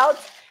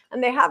cutouts,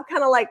 and they have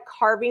kind of like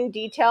carving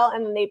detail,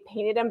 and they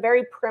painted them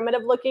very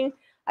primitive looking.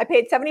 I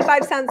paid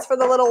 75 cents for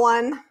the little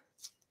one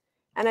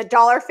and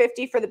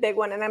 $1.50 for the big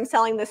one. And I'm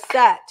selling the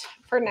set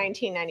for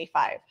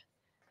 $19.95.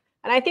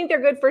 And I think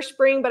they're good for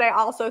spring, but I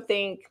also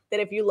think that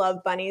if you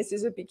love bunnies,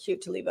 these would be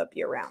cute to leave up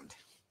year round.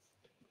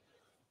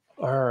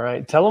 All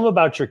right. Tell them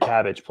about your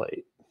cabbage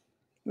plate.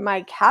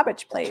 My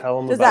cabbage plate.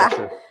 Tell them about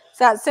your... Is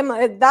that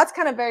similar? That's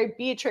kind of very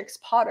Beatrix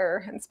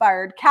Potter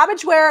inspired.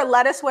 Cabbageware,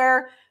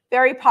 lettuceware,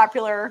 very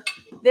popular.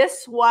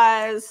 This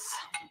was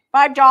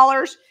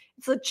 $5.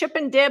 It's a chip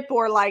and dip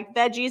or like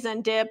veggies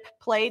and dip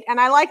plate.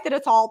 And I like that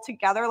it's all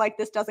together. Like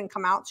this doesn't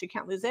come out, so you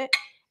can't lose it.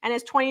 And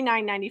it's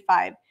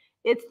 $29.95.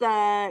 It's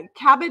the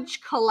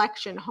Cabbage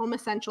Collection, Home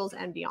Essentials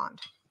and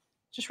Beyond.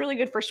 Just really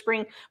good for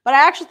spring. But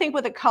I actually think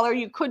with a color,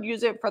 you could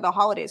use it for the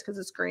holidays because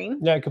it's green.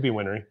 Yeah, it could be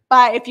wintry.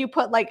 But if you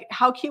put like,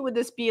 how cute would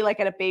this be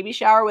like at a baby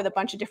shower with a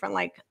bunch of different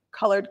like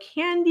colored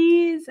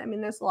candies? I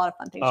mean, there's a lot of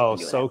fun things you can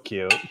do. Oh, so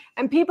cute.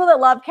 And people that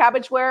love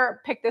cabbageware,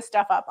 pick this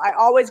stuff up. I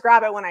always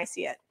grab it when I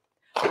see it.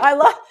 I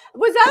love,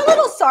 was that a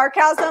little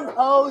sarcasm?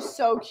 Oh,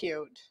 so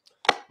cute.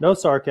 No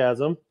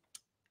sarcasm.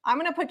 I'm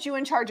going to put you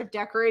in charge of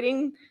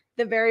decorating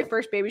the very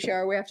first baby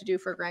shower we have to do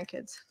for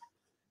grandkids.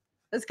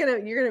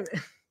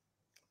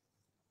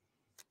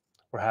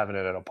 We're having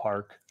it at a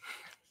park.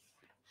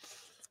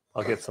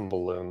 I'll get some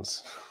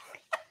balloons.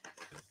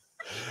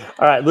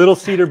 All right, little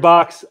cedar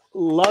box.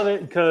 Love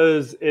it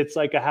because it's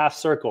like a half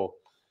circle.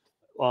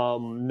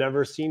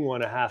 Never seen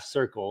one a half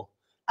circle.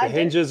 The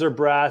hinges are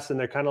brass and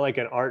they're kind of like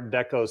an Art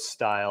Deco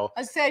style.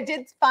 I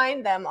did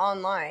find them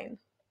online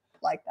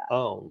like that.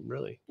 Oh,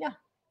 really? Yeah.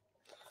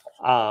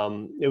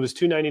 It was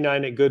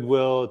 $2.99 at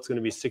Goodwill. It's going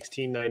to be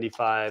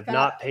 $16.95.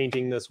 Not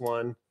painting this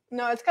one.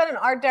 No, it's got an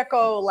Art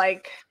Deco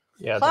like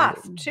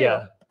clasp too,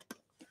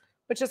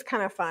 which is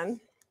kind of fun.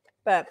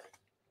 But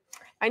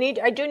I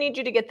do need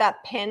you to get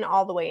that pin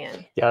all the way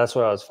in. Yeah, that's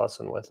what I was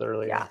fussing with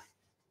earlier. Yeah.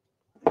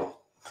 All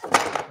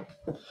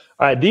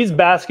right, these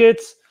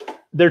baskets,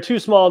 they're too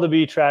small to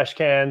be trash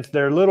cans.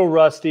 They're a little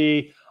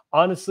rusty.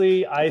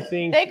 Honestly, I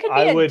think they could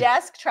be a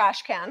desk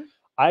trash can.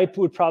 I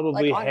would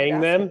probably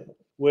hang them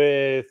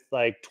with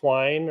like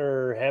twine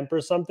or hemp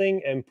or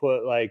something and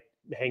put like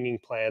hanging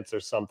plants or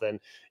something.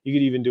 You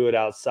could even do it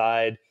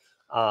outside.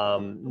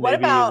 What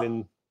about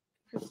you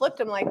flipped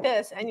them like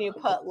this and you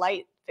put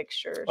light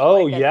fixtures?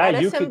 Oh, like yeah,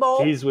 you could.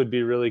 These would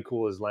be really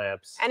cool as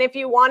lamps. And if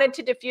you wanted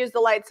to diffuse the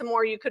light some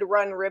more, you could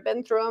run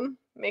ribbon through them,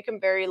 make them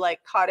very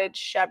like cottage,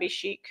 shabby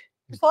chic.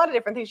 There's a lot of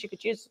different things you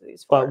could use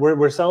these for. But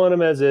we're selling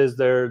them as is.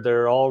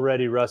 They're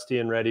already rusty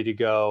and ready to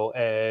go,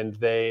 and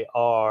they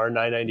are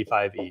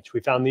 $9.95 each.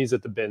 We found these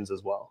at the bins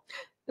as well.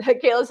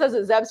 Kayla says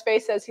that Zeb's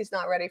face says he's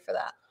not ready for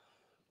that.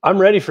 I'm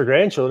ready for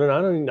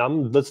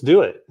grandchildren. Let's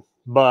do it.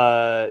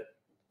 But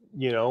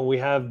you know, we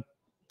have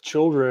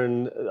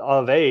children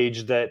of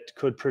age that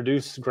could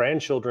produce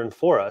grandchildren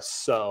for us.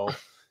 So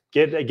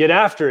get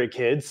after it,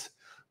 kids.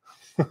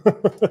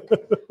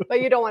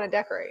 But you don't want to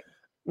decorate.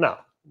 No.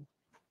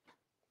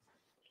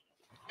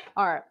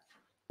 All right.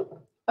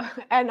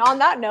 And on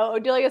that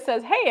note, Odelia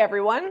says, hey,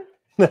 everyone.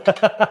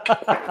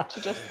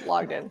 She just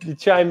logged in. You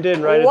chimed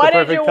in right at the perfect time.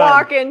 What did you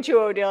walk into,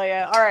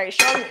 Odelia? All right.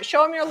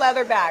 Show them your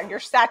leather bag,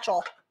 your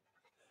satchel.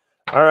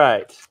 All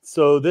right.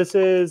 So this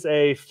is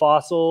a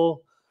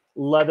Fossil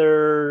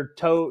leather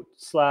tote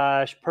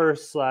 /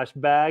 purse /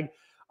 bag.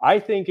 I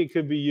think it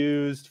could be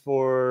used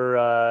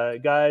for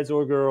guys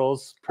or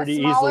girls pretty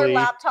easily. A smaller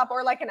laptop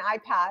or like an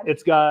iPad.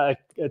 It's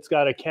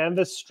got a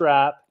canvas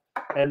strap.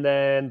 And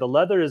then the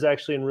leather is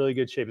actually in really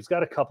good shape. It's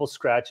got a couple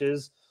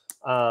scratches.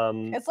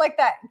 It's like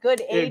that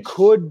good age. It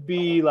could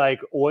be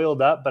like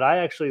oiled up, but I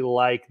actually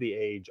like the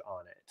age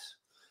on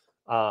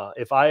it.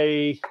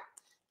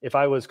 If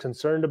I was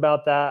concerned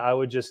about that, I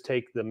would just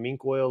take the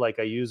mink oil like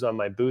I use on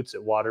my boots.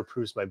 It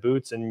waterproofs my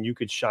boots, and you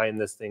could shine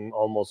this thing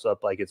almost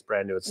up like it's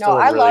brand new. It's still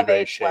in really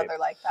great shape. Leather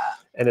like that.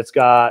 And it's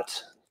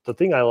got, the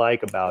thing I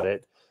like about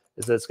it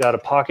is that it's got a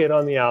pocket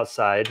on the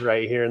outside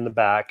right here in the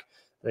back.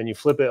 Then you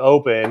flip it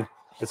open.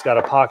 It's got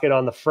a pocket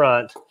on the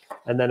front,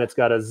 and then it's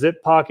got a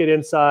zip pocket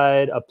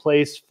inside, a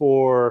place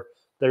for,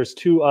 there's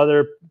three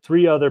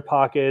other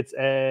pockets,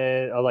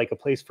 and like a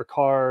place for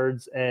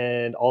cards,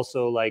 and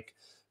also like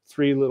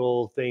 3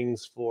 little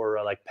things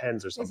for like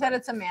pens or something. You said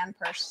it's a man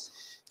purse.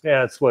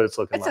 Yeah, that's what it's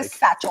looking It's like. a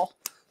satchel.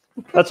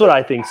 That's what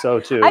I think so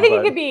too. I think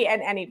it could be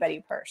an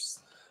anybody purse.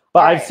 But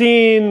All I've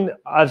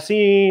right.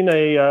 seen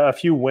a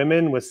few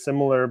women with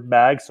similar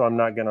bags, so I'm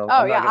not gonna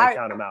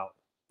count them out.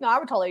 No, I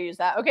would totally use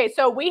that. Okay,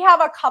 so we have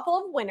a couple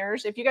of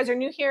winners. If you guys are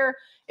new here,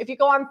 if you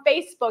go on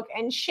Facebook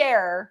and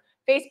share,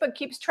 Facebook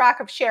keeps track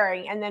of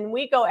sharing, and then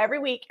we go every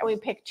week and we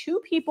pick 2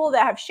 people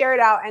that have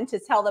shared out, and to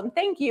tell them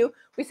thank you,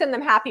 we send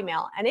them happy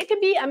mail. And it could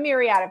be a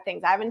myriad of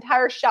things. I have an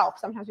entire shelf.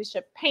 Sometimes we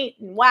ship paint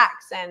and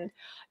wax and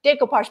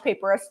decoupage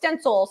paper, a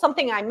stencil,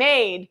 something I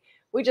made.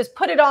 We just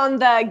put it on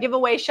the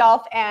giveaway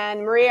shelf,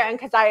 and Maria and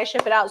Keziah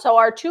ship it out. So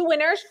our 2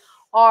 winners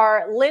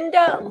are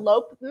Linda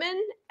Lopeman,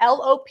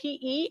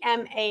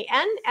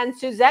 Lopeman, and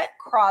Suzette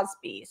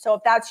Crosby. So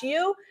if that's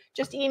you,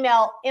 just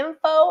email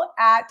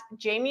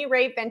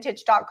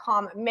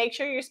info@jamierayvintage.com. Make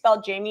sure you spell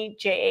Jamie,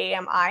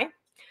 Jami.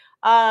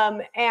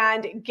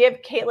 And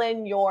give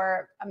Caitlin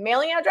your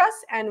mailing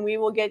address, and we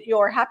will get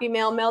your happy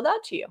mail mailed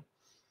out to you.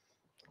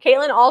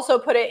 Caitlin also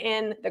put it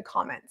in the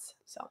comments.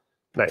 So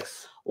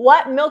nice.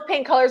 What milk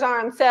paint colors are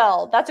on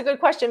sale? That's a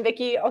good question,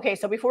 Vicky. Okay,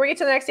 so before we get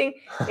to the next thing,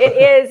 it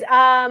is,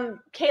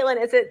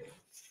 Caitlin, is it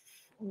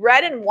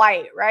red and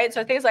white, right?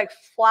 So things like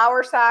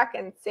Flour Sack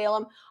and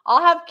Salem.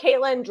 I'll have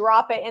Caitlin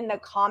drop it in the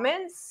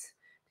comments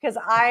because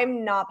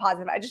I'm not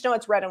positive. I just know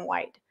it's red and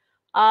white.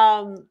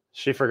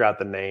 She forgot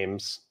the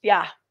names.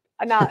 Yeah.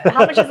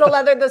 How much is the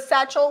leather? The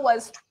satchel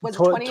was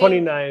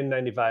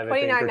 $29.95, I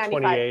think, or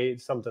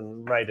 $28,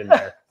 something right in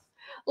there.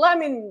 Let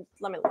me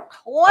look.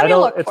 Let me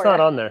look. It's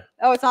not on there.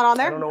 Oh, it's not on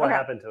there? I don't know what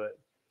happened to it.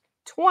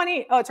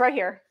 Oh, it's right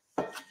here.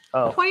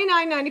 Oh.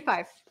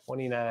 $29.95.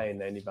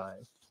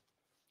 $29.95.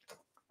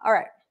 All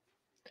right.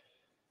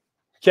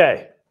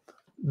 Okay.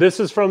 This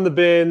is from the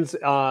bins.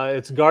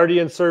 It's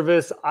Guardian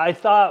service. I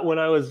thought when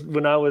I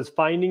was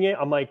finding it,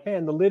 I'm like,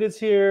 man, the lid is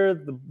here,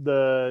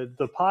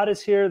 the pot is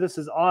here. This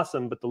is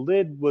awesome. But the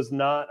lid was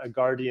not a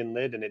Guardian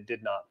lid, and it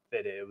did not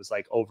fit it. It was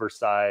like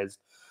oversized.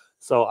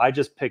 So I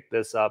just picked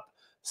this up.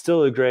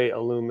 Still a great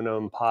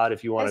aluminum pot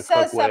if you want to cook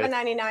with. It says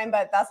 $7.99,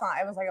 but that's not.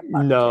 It was like a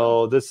buck.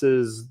 No, this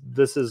is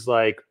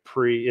like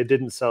it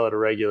didn't sell at a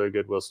regular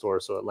Goodwill store,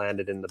 so it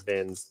landed in the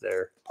bins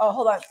there. Oh,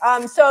 hold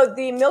on. So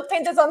the milk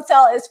paint that's on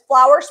sale is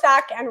Flour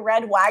Sack and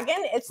Red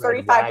Wagon. It's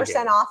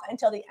 35% off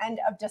until the end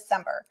of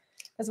December,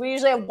 because we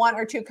usually have 1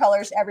 or 2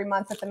 colors every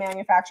month that the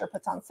manufacturer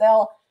puts on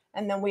sale,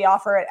 and then we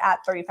offer it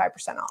at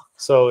 35% off.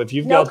 So if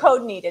you've no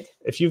code needed.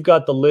 If you've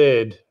got the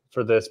lid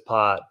for this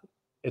pot,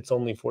 it's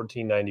only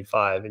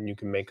 $14.95, and you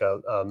can make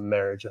a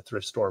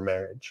thrift store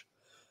marriage.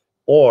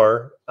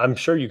 Or I'm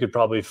sure you could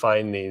probably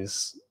find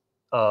these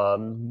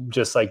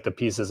just like the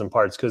pieces and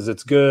parts, because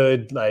it's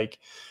good. Like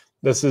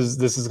this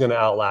is going to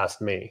outlast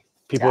me.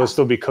 People will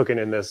still be cooking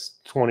in this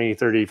 20,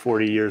 30,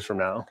 40 years from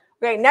now.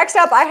 Okay, next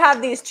up, I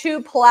have these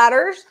 2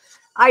 platters.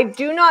 I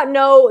do not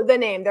know the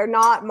name. They're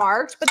not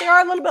marked, but they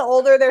are a little bit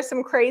older. There's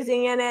some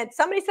crazing in it.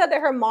 Somebody said that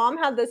her mom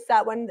had this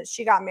set when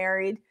she got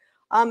married.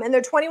 And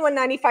they're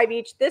 $21.95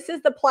 each. This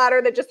is the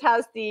platter that just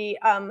has the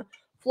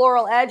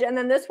floral edge. And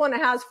then this one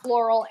has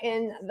floral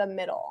in the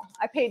middle.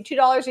 I paid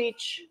 $2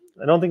 each.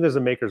 I don't think there's a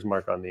maker's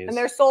mark on these. And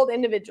they're sold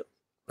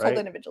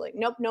individually.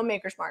 Nope, no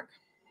maker's mark.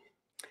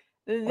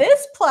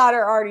 This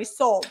platter already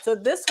sold. So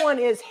this one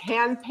is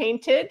hand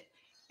painted.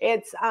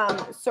 It's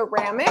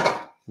ceramic.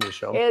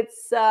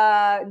 It's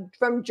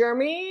from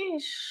Germany.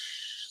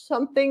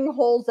 Something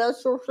holds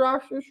us.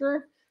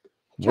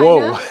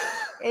 Whoa.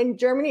 In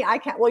Germany, I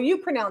can't. Well, you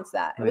pronounce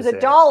that. It was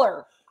 $1.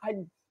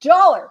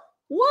 $1.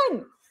 One.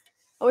 And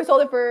we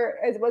sold it for,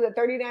 was it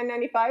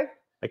 $39.95?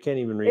 I can't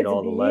even read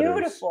all the letters.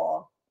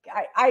 Beautiful.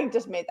 I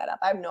just made that up.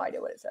 I have no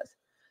idea what it says.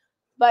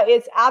 But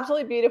it's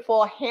absolutely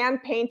beautiful.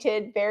 Hand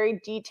painted, very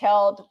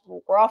detailed,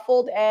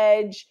 ruffled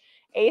edge,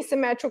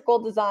 asymmetrical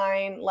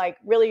design, like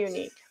really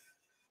unique.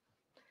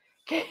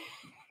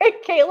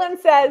 Caitlin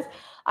says,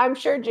 I'm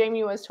sure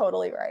Jamie was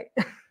totally right.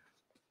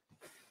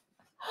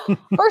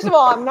 First of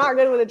all, I'm not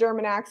good with a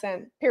German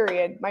accent,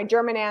 period. My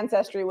German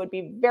ancestry would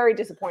be very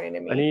disappointed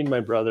in me. I need my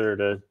brother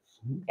to do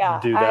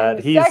And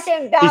that.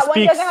 second, that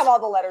one doesn't have all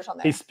the letters on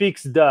there. He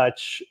speaks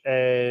Dutch,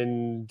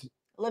 and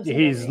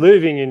he's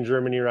living in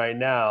Germany right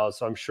now.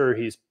 So I'm sure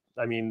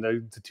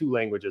the 2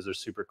 languages are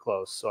super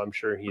close. So I'm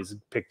sure he's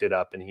picked it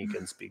up and he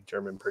can speak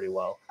German pretty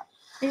well.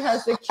 He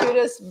has the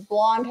cutest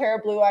blonde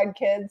hair, blue-eyed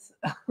kids.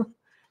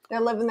 They're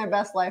living their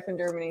best life in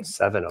Germany.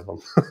 7 of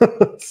them.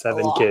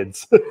 7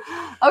 kids.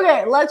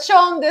 Okay, let's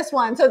show them this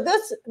one. So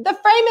the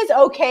frame is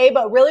okay,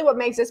 but really what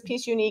makes this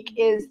piece unique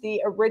is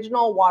the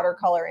original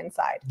watercolor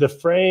inside. The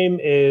frame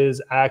is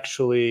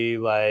actually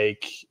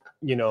like,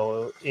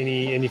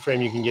 any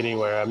frame you can get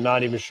anywhere. I'm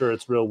not even sure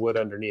it's real wood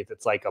underneath.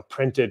 It's like a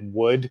printed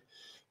wood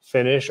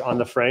finish on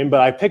the frame.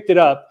 But I picked it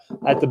up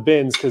at the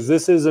bins because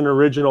this is an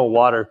original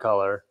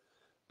watercolor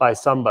by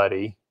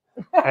somebody.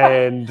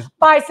 And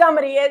by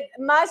somebody, it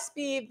must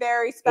be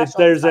very special.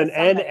 There's an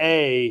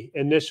NA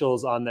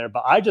initials on there,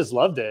 but I just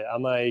loved it.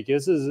 I'm like,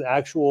 this is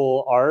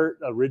actual art,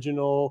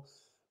 original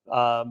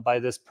by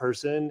this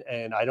person,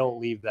 and I don't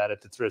leave that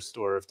at the thrift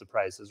store if the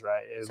price is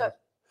right.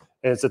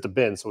 and it's at the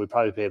bin, so we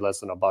probably paid less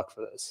than $1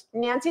 for this.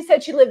 Nancy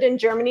said she lived in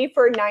Germany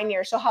for 9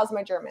 years. So how's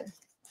my German?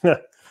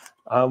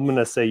 I'm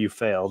gonna say you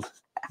failed.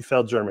 You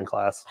failed German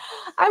class.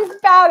 I'm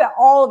bad at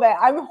all of it.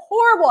 I'm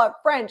horrible at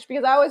French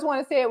because I always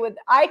want to say it with,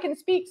 I can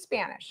speak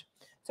Spanish.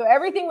 So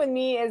everything with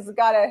me is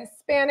got a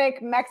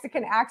Hispanic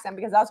Mexican accent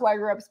because that's why I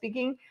grew up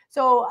speaking.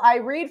 So I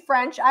read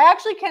French. I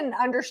actually can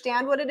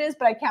understand what it is,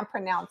 but I can't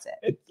pronounce it.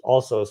 It's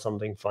also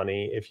something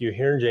funny. If you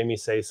hear Jamie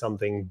say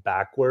something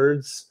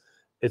backwards,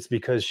 it's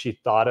because she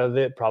thought of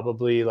it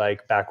probably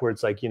like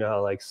backwards, like, you know,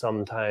 how like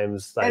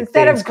sometimes like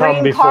instead things of green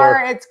come before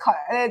car,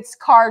 it's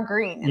car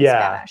green in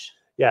Spanish.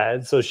 Yeah.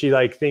 And so she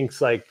like thinks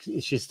like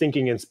she's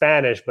thinking in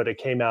Spanish, but it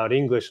came out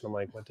English. And I'm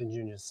like, what did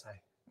you just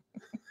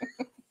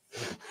say?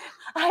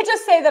 I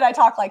just say that I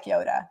talk like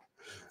Yoda.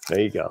 There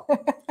you go.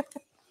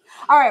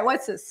 All right,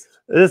 what's this?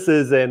 This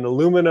is an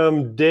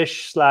aluminum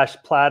dish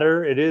 /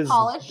 platter. It is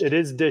polished. It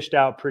is dished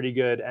out pretty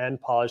good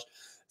and polished.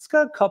 It's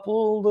got a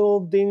couple little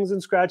dings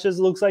and scratches.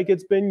 It looks like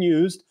it's been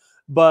used,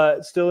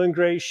 but still in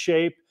great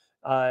shape.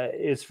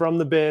 It's from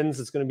the bins.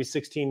 It's going to be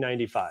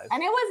 $16.95.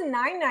 And it was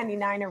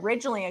 $9.99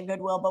 originally at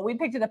Goodwill, but we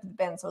picked it up at the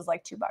bin, so it was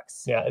like $2.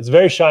 Yeah, it's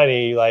very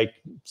shiny, like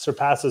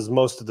surpasses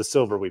most of the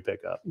silver we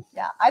pick up.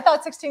 Yeah, I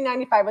thought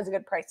 $16.95 was a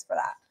good price for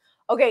that.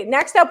 Okay,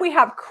 next up we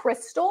have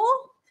Crystal.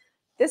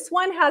 This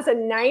one has a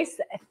nice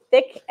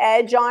thick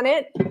edge on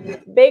it,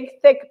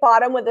 big thick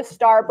bottom with a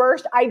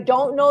starburst. I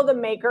don't know the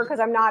maker because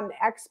I'm not an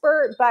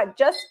expert, but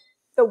just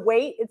the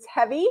weight, it's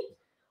heavy.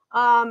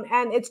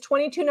 And it's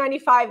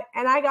 $22.95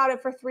 and I got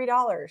it for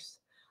 $3.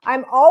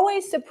 I'm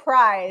always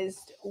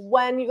surprised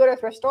when you go to a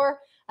thrift store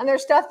and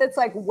there's stuff that's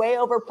like way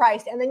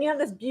overpriced. And then you have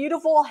this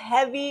beautiful,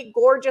 heavy,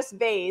 gorgeous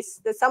vase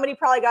that somebody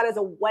probably got as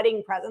a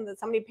wedding present that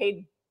somebody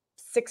paid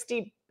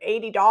 $60,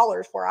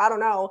 $80 for. I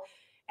don't know.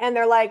 And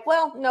they're like,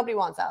 well, nobody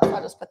wants that. So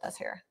I'll just put this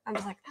here. I'm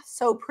just like, that's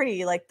so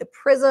pretty. Like the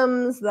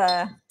prisms,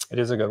 It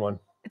is a good one.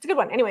 It's a good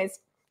one. Anyways,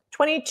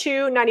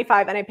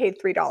 $22.95 and I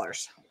paid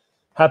 $3.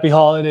 Happy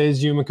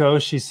holidays, Yumiko.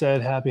 She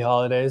said happy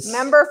holidays.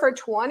 Member for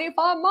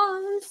 25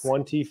 months.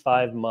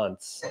 25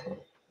 months.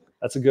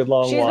 That's a good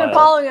long She's while. been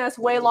following us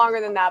way longer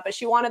than that, but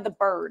she wanted the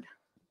bird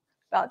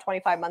about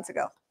 25 months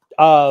ago.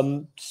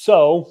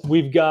 So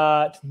we've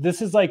got,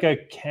 this is like a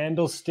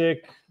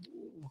candlestick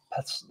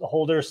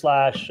holder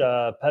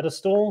 /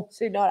 pedestal.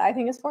 So you know what I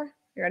think it's for?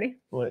 You ready?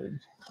 What?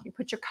 You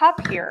put your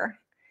cup here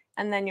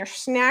and then your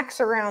snacks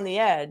around the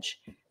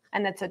edge.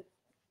 And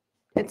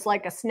it's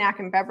like a snack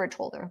and beverage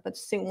holder, but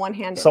sing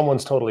one-handed.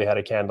 Someone's totally had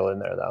a candle in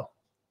there though.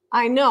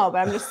 I know, but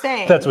I'm just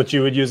saying. That's what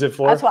you would use it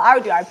for? That's what I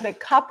would do. I put a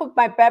cup with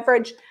my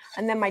beverage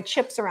and then my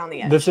chips around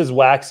the edge. This is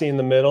waxy in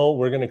the middle.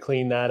 We're going to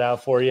clean that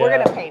out for you. We're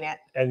going to paint it.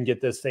 And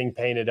get this thing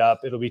painted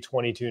up. It'll be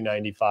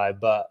 $22.95.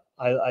 But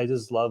I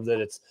just love that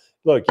it's,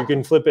 look, you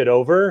can flip it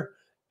over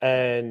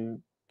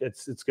and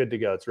it's good to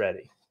go. It's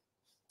ready.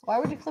 Why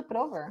would you flip it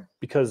over?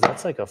 Because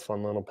that's like a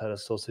fun little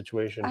pedestal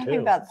situation too. I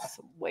think that's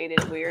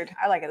weighted weird.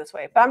 I like it this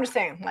way. But I'm just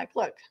saying, like,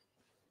 look,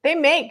 they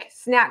make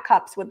snack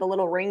cups with the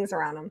little rings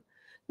around them.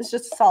 This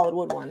is just a solid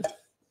wood one.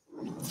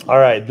 All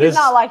right. He's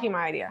not liking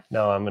my idea.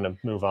 No, I'm going to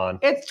move on.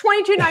 It's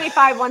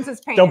 $22.95 once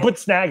it's painted. Don't put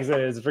snacks in it.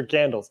 It's for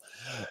candles.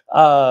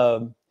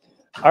 All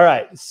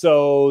right.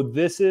 So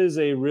this is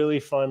a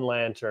really fun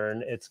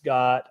lantern. It's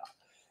got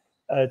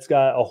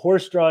a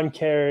horse-drawn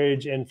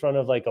carriage in front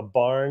of like a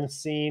barn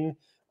scene.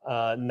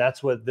 And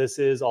that's what this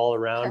is all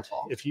around.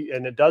 Careful.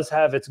 And it does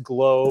have its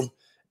globe,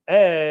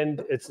 and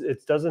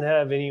it doesn't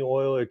have any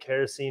oil or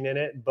kerosene in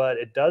it, but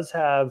it does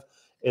have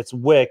its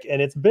wick,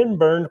 and it's been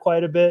burned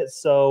quite a bit.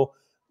 So,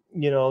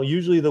 you know,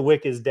 usually the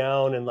wick is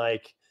down, and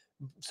like,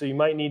 so you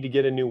might need to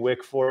get a new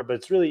wick for it, but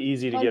it's really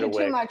easy to get a wick.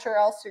 Don't do too much, or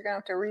else you're gonna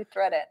have to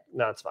rethread it.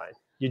 No, it's fine.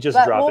 You just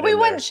drop it in there. Well, we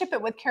wouldn't ship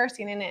it with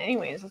kerosene in it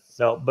anyways.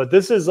 No, but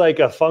this is like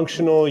a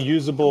functional,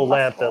 usable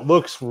lamp that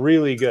looks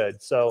really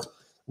good. So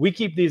we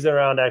keep these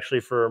around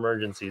actually for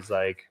emergencies.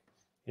 Like,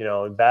 you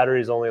know,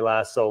 batteries only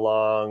last so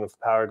long. If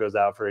power goes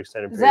out for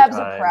extended period of time.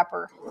 Zeb's a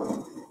prepper.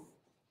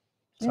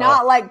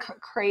 Not like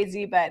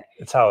crazy, but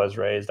it's how I was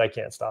raised. I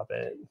can't stop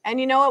it. And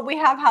you know what? We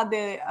have had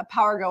the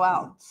power go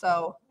out,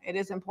 so it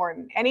is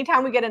important.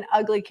 Anytime we get an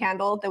ugly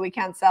candle that we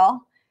can't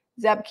sell,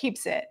 Zeb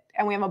keeps it,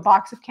 and we have a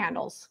box of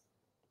candles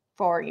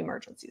for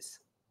emergencies.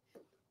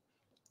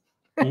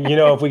 You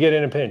know, if we get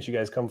in a pinch, you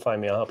guys come find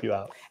me. I'll help you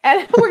out.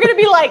 And we're gonna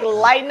be like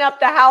lighting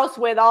up the house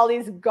with all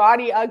these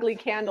gaudy, ugly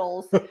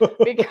candles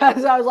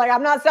because I was like,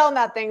 I'm not selling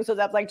that thing. So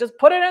Zeb's like, just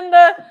put it in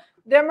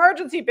the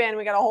emergency bin.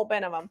 We got a whole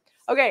bin of them.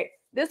 Okay.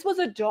 This was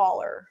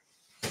 $1.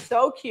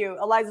 So cute.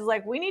 Eliza's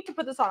like, we need to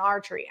put this on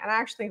our tree. And I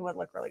actually think it would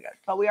look really good.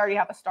 But we already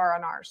have a star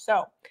on ours.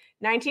 So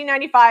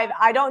 $19.95.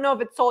 I don't know if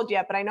it's sold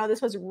yet, but I know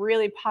this was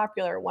really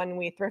popular when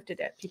we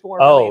thrifted it. People were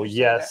really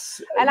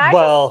yes. And I just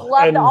love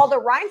that all the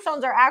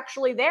rhinestones are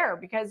actually there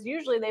because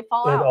usually they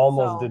fall out. It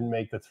almost didn't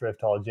make the thrift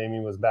haul.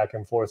 Jamie was back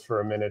and forth for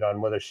a minute on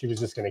whether she was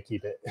just going to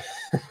keep it.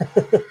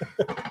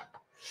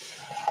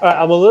 All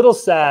right, I'm a little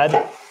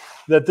sad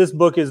that this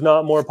book is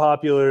not more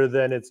popular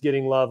than it's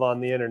getting love on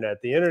the internet.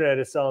 The internet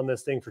is selling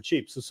this thing for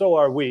cheap. So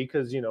are we,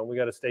 because, you know, we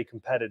got to stay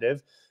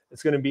competitive.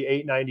 It's going to be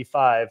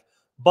 $8.95,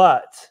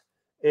 but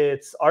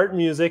it's art and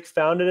music.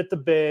 Found it at the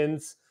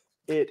bins.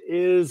 It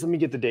is, let me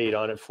get the date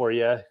on it for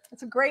you.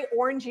 It's a great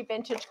orangey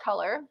vintage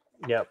color.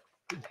 Yep.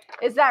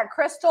 Is that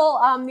crystal?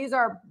 These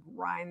are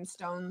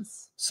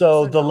rhinestones.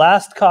 So the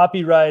last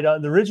copyright,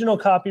 the original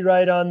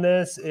copyright on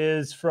this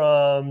is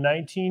from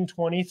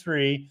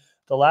 1923.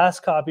 The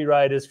last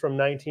copyright is from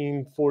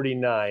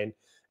 1949.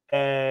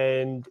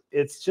 And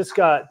it's just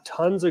got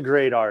tons of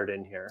great art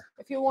in here.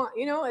 If you want,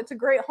 it's a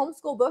great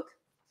homeschool book.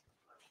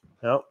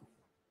 Yep.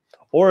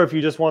 Or if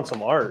you just want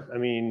some art. I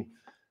mean,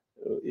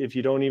 if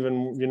you're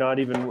not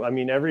even, I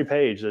mean, every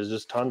page, there's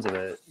just tons of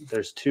it.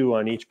 There's 2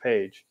 on each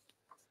page.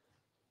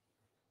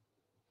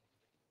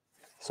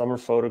 Some are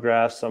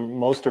photographs,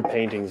 most are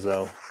paintings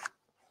though.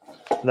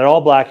 They're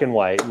all black and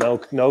white,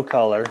 no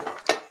color.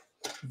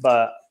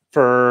 But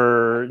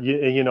for,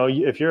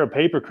 if you're a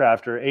paper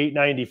crafter,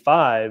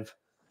 $8.95,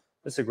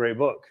 it's a great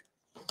book.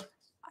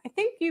 I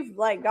think you've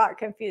got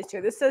confused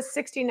here. This says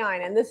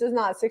 $69 and this is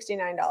not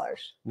 $69.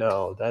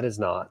 No, that is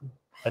not.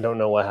 I don't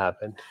know what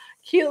happened.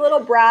 Cute little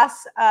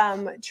brass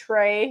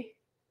tray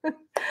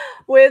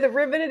with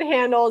riveted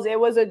handles. It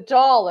was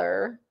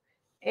 $1.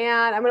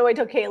 And I'm going to wait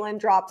till Caitlin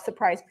drops the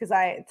price because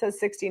it says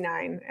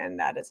 $69 and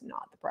that is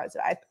not the price.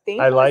 I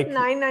think it was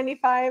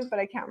 $9.95, but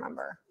I can't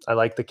remember. I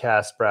like the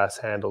cast brass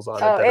handles on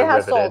it. Oh, it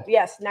has sold.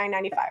 Yes,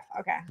 $9.95.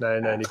 Okay.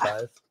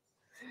 $9.95.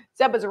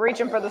 Zeb was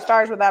reaching for the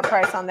stars with that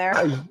price on there.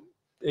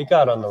 It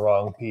got on the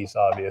wrong piece,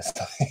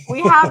 obviously.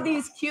 We have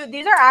these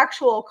these are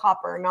actual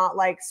copper, not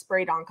like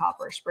sprayed on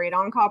copper. Sprayed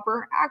on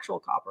copper, actual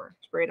copper.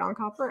 Sprayed on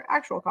copper,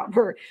 actual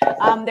copper.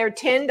 They're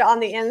tinned on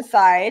the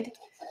inside.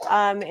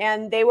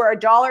 And they were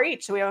 $1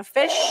 each. So we have a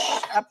fish,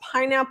 a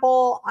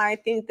pineapple. I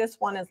think this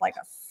one is like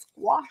a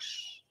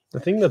squash. The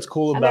thing that's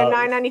cool about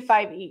they're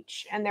 $9.95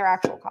 each, and they're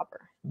actual copper.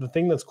 The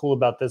thing that's cool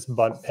about this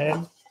bunt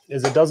pen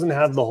is it doesn't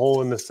have the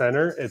hole in the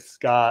center. It's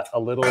got a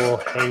little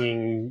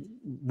hanging,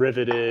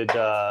 riveted,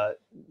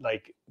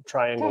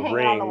 triangle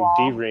ring,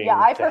 D-ring. Yeah,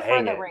 I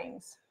prefer the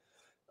rings.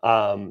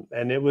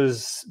 And it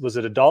was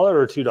it $1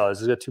 or $2?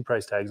 It's got 2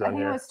 price tags on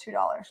here. I think it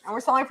was $2, and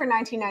we're selling for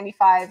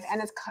 $19.95,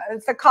 and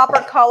it's a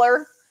copper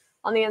color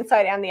on the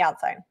inside and the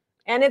outside,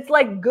 and it's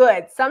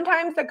good.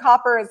 Sometimes the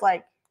copper is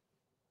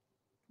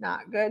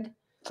not good.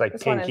 It's like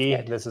pinky.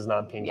 This is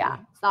not pinky. Yeah,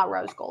 it's not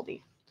rose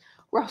goldy.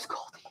 Rose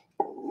goldy.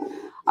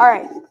 All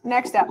right,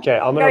 next up. Okay,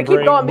 I'm gonna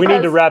keep going. We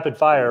need to rapid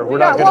fire. We're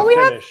not gonna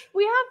finish.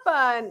 We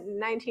have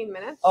 19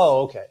 minutes.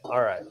 Oh, okay.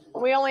 All right.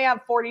 We only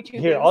have 42.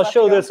 Here, I'll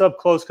show this up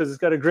close because it's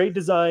got a great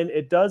design.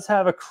 It does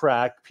have a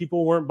crack.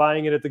 People weren't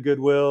buying it at the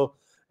Goodwill,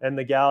 and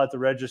the gal at the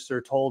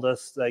register told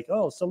us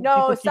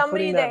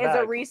somebody that is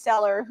a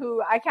reseller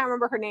who I can't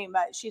remember her name,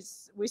 but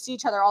we see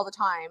each other all the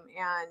time,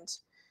 and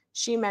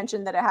she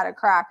mentioned that it had a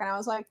crack, and I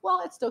was like,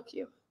 well, it's still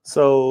cute.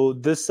 So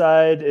this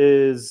side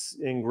is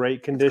in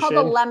great condition. It's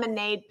called a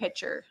lemonade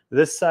pitcher.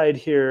 This side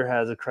here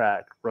has a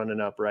crack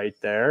running up right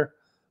there.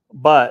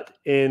 But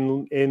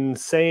in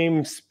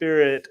same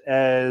spirit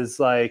as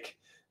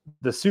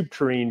the soup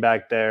tureen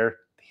back there,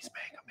 these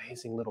make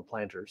amazing little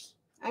planters.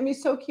 I mean,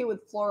 so cute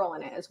with floral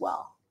in it as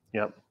well.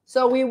 Yep.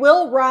 So we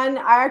will run,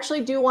 I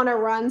actually do want to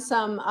run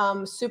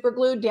some super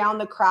glue down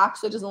the crack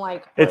so it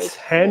doesn't It's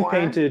hand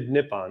painted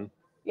nip-on.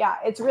 Yeah,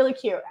 it's really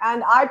cute.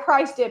 And I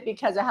priced it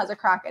because it has a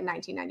crack at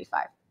 $19.95.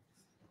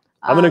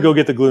 I'm going to go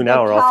get the glue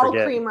now or I'll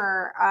forget. Cow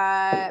creamer.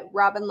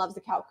 Robin loves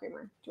the cow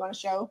creamer. Do you want to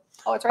show?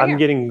 Oh, it's right here. I'm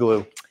getting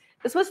glue.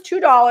 This was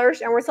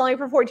 $2 and we're selling it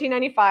for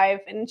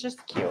 $14.95 and it's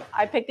just cute.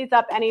 I pick these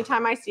up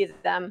anytime I see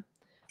them.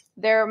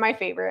 They're my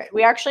favorite.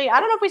 We actually, I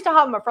don't know if we still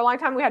have them, but for a long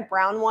time we had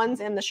brown ones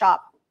in the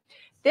shop.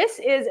 This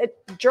is a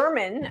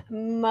German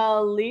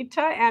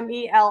Melitta,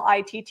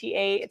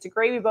 M-E-L-I-T-T-A. It's a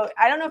gravy boat.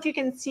 I don't know if you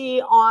can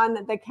see on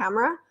the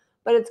camera,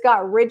 but it's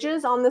got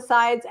ridges on the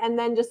sides and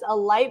then just a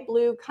light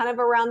blue kind of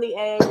around the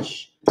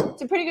edge.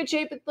 It's in pretty good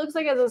shape. It looks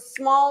like it has a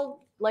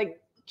small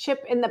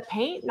chip in the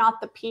paint, not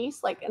the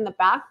piece in the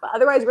back, but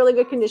otherwise really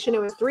good condition.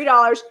 It was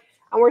 $3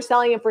 and we're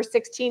selling it for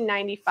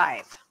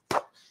 $16.95.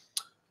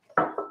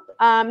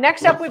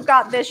 Next up, we've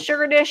got this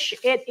sugar dish.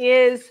 It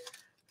is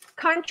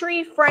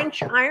country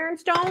French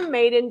ironstone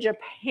made in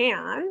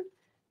Japan.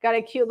 Got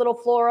a cute little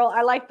floral.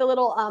 I like the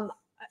little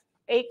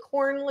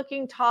acorn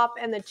looking top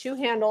and the 2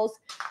 handles.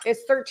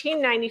 It's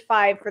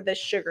 $13.95 for this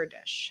sugar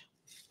dish.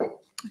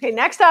 Okay,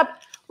 next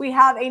up we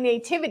have a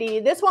nativity.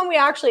 This one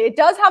it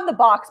does have the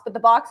box, but the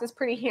box is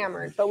pretty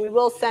hammered, but we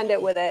will send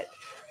it with it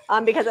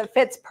because it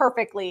fits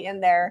perfectly in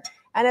there.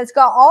 And it's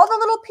got all the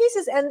little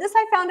pieces, and this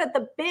I found at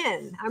the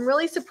bin. I'm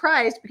really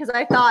surprised because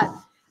I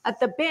thought at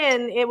the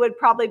bin it would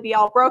probably be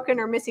all broken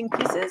or missing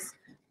pieces,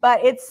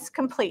 but it's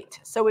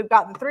complete. So we've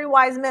got the 3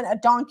 wise men, a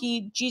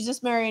donkey,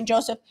 Jesus, Mary, and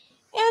Joseph,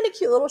 and a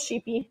cute little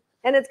sheepy.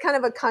 And it's kind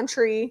of a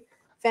country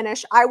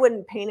finish. I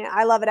wouldn't paint it.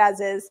 I love it as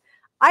is.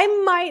 I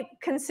might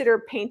consider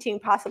painting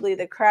possibly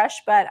the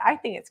crush, but I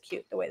think it's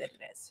cute the way that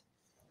it is.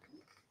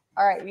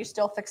 All right, you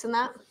still fixing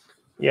that?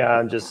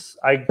 Yeah,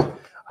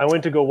 I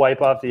went to go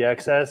wipe off the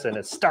excess and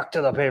it stuck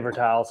to the paper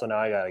towel, so now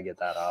I got to get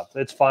that off.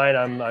 It's fine.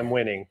 I'm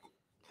winning.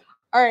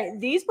 All right,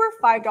 these were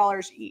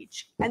 $5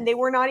 each, and they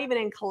were not even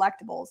in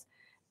collectibles.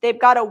 They've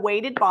got a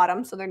weighted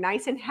bottom, so they're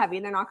nice and heavy.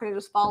 They're not going to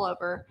just fall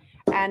over.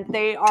 And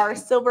they are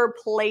silver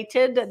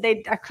plated.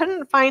 I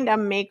couldn't find a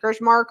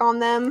maker's mark on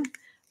them,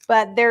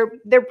 but they're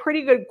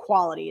pretty good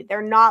quality.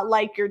 They're not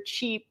like your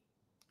cheap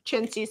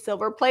chintzy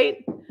silver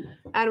plate.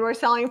 And we're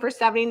selling for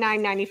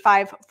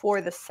 $79.95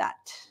 for the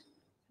set.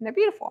 And they're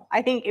beautiful.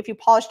 I think if you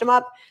polished them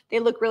up, they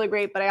look really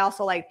great, but I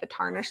also like the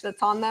tarnish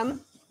that's on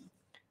them.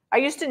 I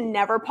used to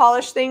never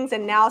polish things,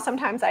 and now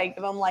sometimes I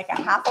give them like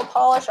a half a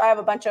polish. I have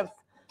a bunch of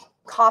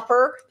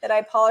copper that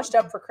I polished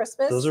up for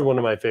Christmas. Those are one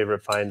of my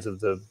favorite finds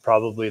of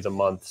probably the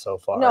month so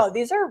far. No,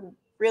 these are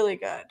really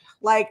good.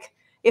 Like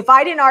if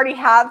I didn't already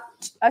have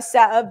a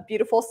set of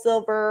beautiful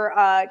silver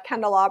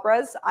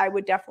candelabras, I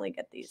would definitely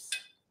get these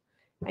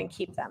and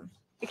keep them,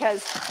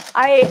 because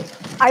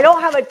I don't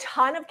have a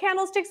ton of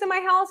candlesticks in my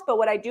house, but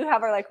what I do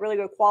have are like really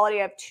good quality.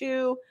 I have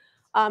two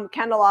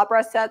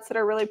candelabra sets that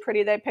are really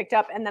pretty that I picked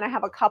up, and then I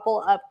have a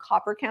couple of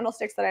copper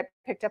candlesticks that I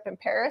picked up in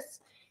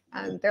Paris,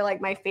 and they're like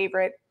my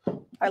favorite.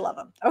 I love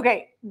them.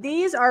 Okay,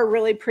 these are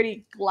really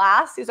pretty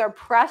glass. These are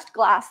pressed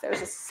glass.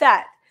 There's a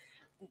set.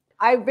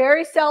 I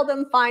very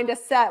seldom find a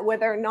set where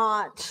they're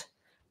not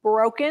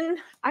broken.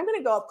 I'm going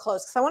to go up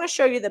close because I want to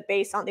show you the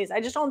base on these.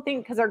 I just don't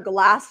think because they're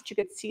glass that you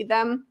could see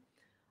them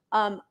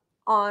on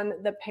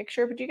the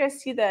picture, but do you guys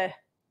see the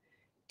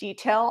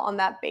detail on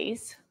that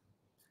base?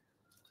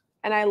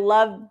 And I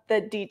love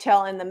the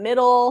detail in the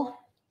middle.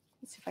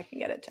 Let's see if I can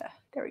get it to,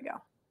 there we go.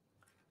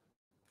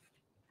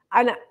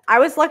 And I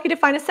was lucky to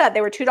find a set.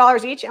 They were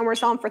 $2 each, and we're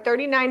selling for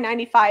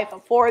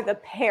 $39.95 for the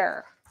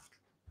pair.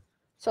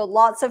 So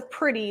lots of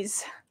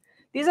pretties.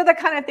 These are the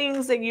kind of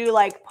things that you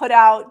like put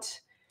out.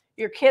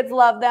 Your kids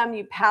love them.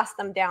 You pass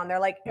them down.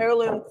 They're like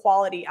heirloom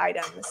quality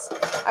items.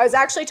 I was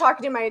actually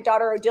talking to my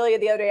daughter Odelia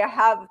the other day. I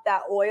have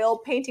that oil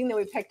painting that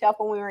we picked up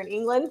when we were in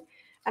England.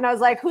 And I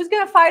was like, who's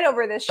going to fight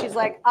over this? She's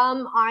like,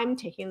 I'm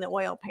taking the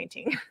oil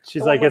painting.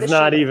 She's like, it's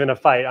not even a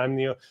fight.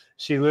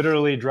 She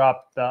literally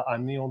dropped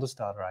I'm the oldest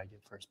daughter. I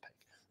get first pick.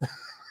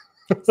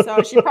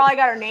 So she probably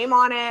got her name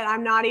on it.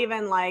 I'm not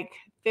even like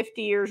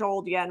 50 years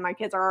old yet, and my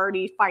kids are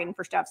already fighting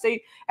for stuff. So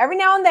every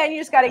now and then you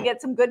just got to get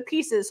some good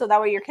pieces so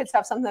that way your kids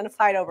have something to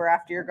fight over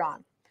after you're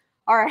gone.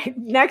 All right,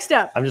 next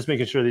up. I'm just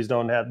making sure these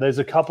don't have, there's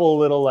a couple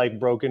little like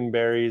broken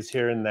berries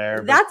here and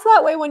there. That's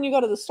that way when you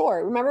go to the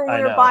store. Remember when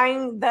we were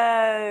buying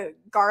the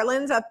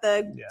garlands at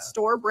the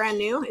store brand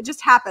new? It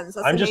just happens.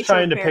 That's I'm just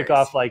trying to pick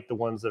off like the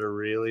ones that are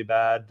really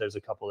bad. There's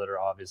a couple that are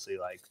obviously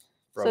like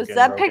broken. So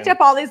Zeb picked up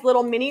all these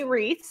little mini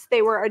wreaths.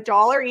 They were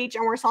 $1 each,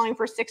 and we're selling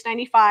for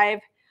 $6.95.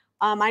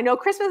 I know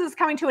Christmas is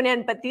coming to an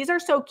end, but these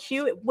are so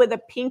cute with a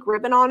pink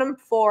ribbon on them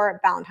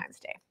for Valentine's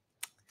Day.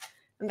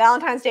 And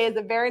Valentine's Day is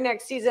the very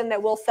next season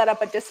that we'll set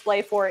up a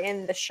display for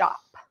in the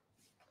shop.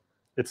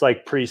 It's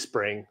like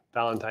pre-spring.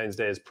 Valentine's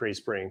Day is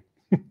pre-spring.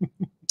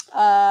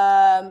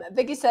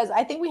 Vicky says,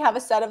 I think we have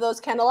a set of those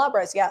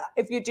candelabras. Yeah,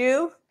 if you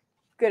do,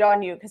 good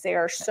on you, because they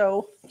are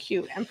so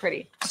cute and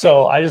pretty.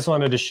 So I just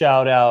wanted to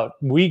shout out,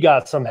 we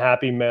got some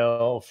happy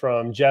mail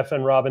from Jeff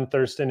and Robin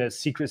Thurston at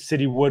Secret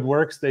City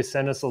Woodworks. They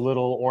sent us a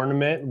little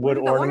ornament, wood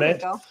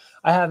ornament.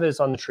 I have this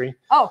on the tree.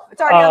 Oh,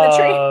 it's already on the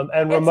tree.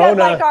 And Ramona, it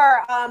said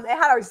like it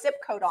had our zip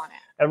code on it.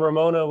 And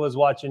Ramona was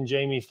watching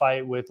Jamie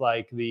fight with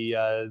like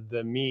the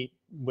meat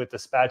with the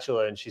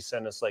spatula, and she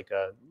sent us like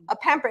a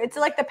pamper. It's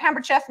like the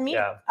Pampered Chef meat.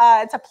 Yeah.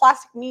 It's a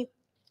plastic meat.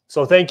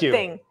 So thank you.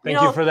 Thing.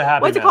 Thank you for the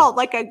happy. What's it called?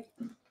 Like a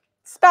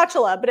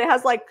spatula, but it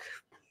has like.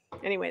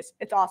 Anyways,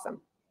 it's awesome.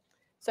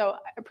 So I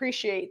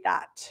appreciate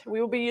that.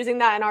 We will be using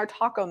that in our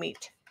taco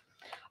meat.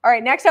 All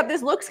right, next up,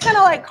 this looks kind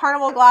of like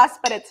carnival glass,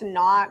 but it's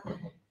not.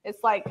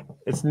 It's like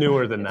it's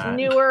newer than that.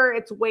 Newer,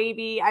 it's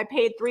wavy. I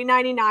paid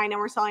 $3.99 and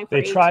we're selling for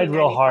 $18.95. They tried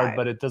real hard,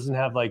 but it doesn't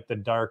have like the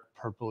dark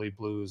purpley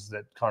blues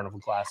that carnival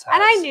glass has.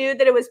 And I knew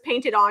that it was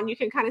painted on. You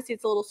can kind of see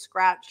it's a little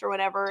scratched or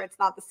whatever. It's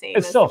not the same.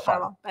 It's still fun,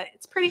 carnival, but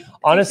it's pretty. It's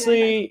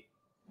honestly.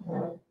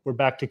 We're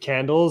back to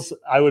candles.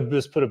 I would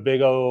just put a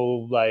big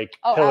old like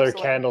pillar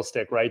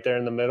candlestick right there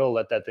in the middle.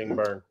 Let that thing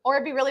burn. Or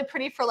it'd be really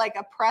pretty for like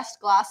a pressed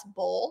glass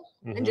bowl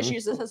and just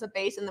use this as a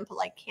base and then put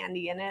like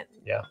candy in it.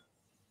 Yeah.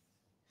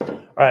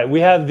 All right, we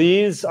have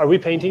these. Are we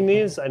painting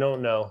these? I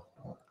don't know.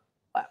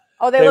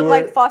 Oh, they look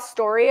like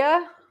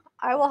Fostoria.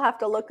 I will have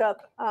to look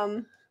up.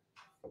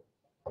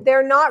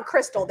 They're not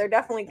crystal. They're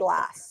definitely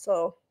glass.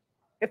 So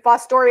if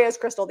Fostoria is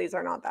crystal, these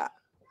are not that.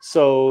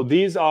 So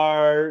these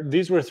were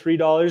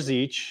 $3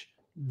 each,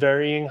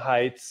 varying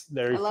heights.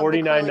 They're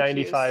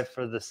 $49.95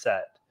 for the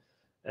set,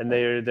 and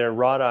they're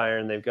wrought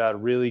iron. They've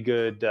got really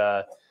good.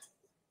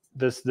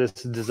 This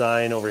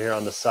design over here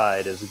on the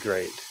side is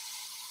great.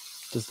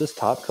 Does this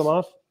top come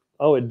off?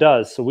 Oh, it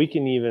does. So we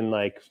can even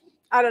like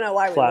I don't know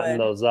why flatten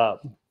those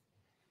up.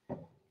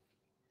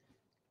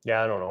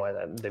 Yeah, I don't know why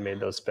they made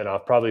those spin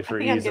off. Probably for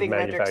ease of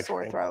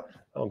manufacturing.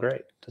 Oh,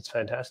 great. That's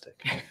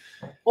fantastic.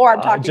 Or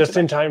I'm talking just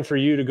in time for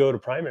you to go to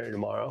primary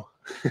tomorrow.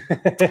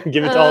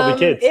 Give it to all the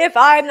kids. If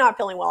I'm not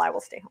feeling well, I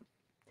will stay home.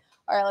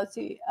 All right, let's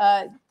see.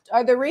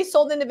 Are the wreaths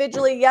sold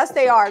individually? Yes,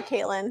 they are,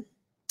 Caitlin.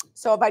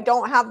 So if I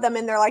don't have them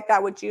in there like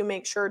that, would you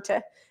make sure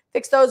to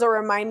fix those or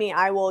remind me?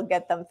 I will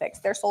get them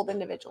fixed. They're sold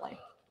individually.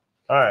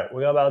 All right,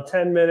 we got about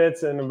 10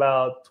 minutes and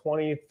about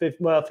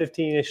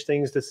 15-ish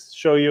things to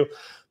show you.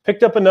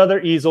 Picked up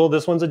another easel.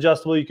 This one's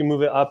adjustable. You can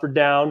move it up or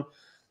down.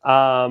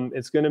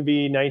 It's going to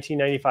be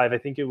 $19.95. I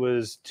think it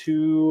was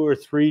 $2 or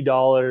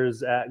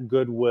 $3 at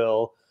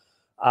Goodwill.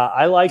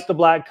 I like the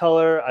black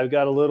color. I've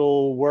got a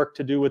little work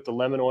to do with the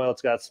lemon oil.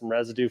 It's got some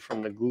residue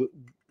from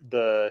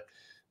the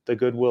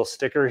Goodwill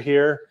sticker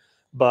here,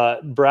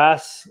 but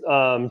brass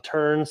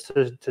turns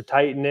to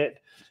tighten it.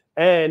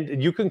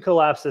 And you can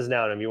collapse this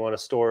down if you want to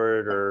store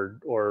it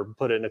or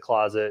put it in a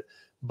closet,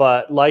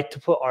 but like to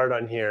put art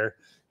on here.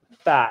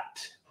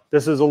 Fact,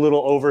 this is a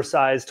little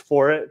oversized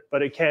for it,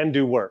 but it can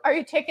do work. Are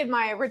you taking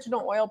my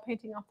original oil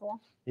painting off the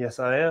wall? Yes,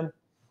 I am.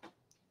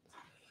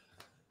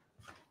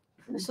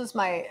 This is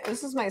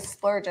my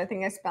splurge. I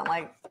think I spent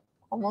like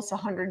almost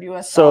 $100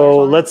 US.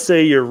 So let's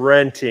say you're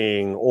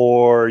renting,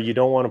 or you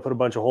don't want to put a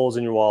bunch of holes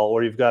in your wall,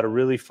 or you've got a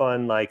really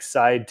fun like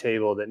side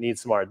table that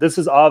needs some art. This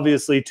is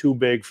obviously too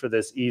big for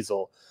this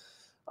easel,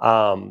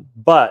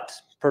 but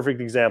perfect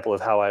example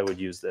of how I would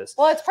use this.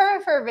 Well, it's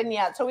perfect for a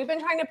vignette. So we've been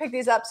trying to pick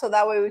these up so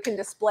that way we can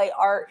display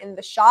art in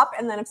the shop,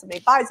 and then if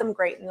somebody buys them,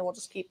 great, and then we'll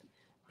just keep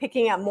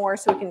picking up more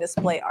so we can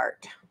display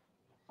art.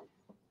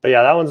 But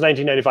yeah, that one's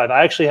 $19.95.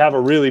 I actually have a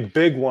really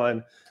big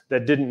one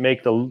that didn't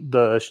make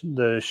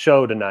the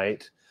show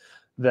tonight.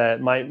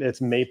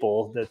 It's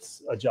maple,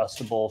 that's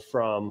adjustable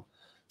from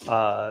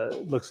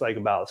looks like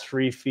about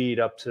 3 feet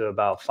up to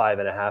about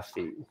 5.5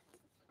 feet.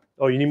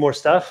 Oh, you need more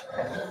stuff?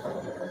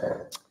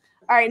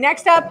 All right,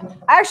 next up,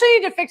 I actually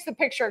need to fix the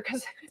picture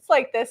because it's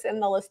like this in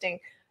the listing.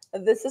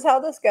 This is how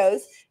this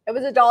goes. It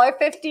was $1.50.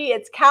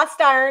 It's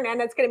cast iron,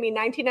 and it's going to be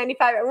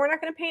 $19.95, and we're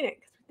not going to paint it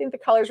because I think the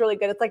color is really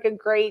good. It's like a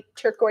great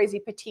turquoisey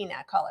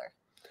patina color.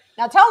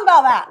 Now tell them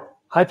about that.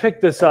 I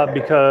picked this up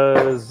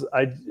because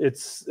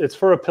it's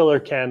for a pillar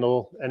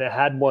candle, and it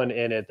had one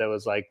in it that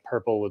was like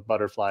purple with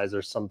butterflies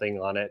or something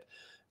on it.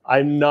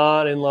 I'm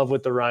not in love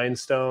with the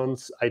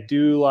rhinestones. I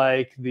do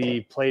like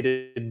the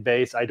plated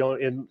base.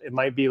 It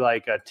might be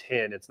like a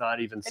tin. It's not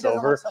even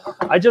silver.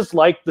 I just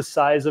like the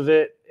size of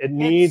it. It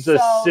needs a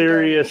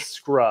serious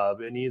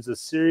scrub. It needs a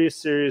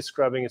serious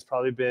scrubbing. It's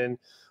probably been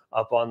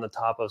up on the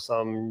top of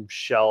some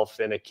shelf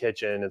in a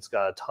kitchen. It's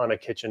got a ton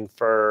of kitchen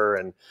fur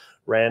and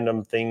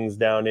random things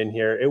down in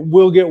here. It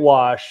will get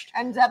washed.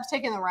 And Zeb's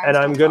taking the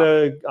rhinestones.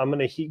 And I'm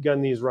gonna heat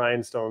gun these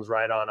rhinestones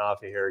right on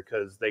off of here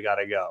because they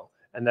gotta go.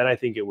 And then I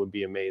think it would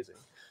be amazing.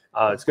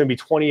 It's gonna be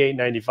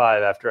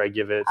 $28.95 after I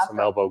give it some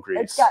elbow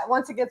grease.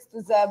 Once it gets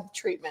the Zeb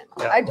treatment.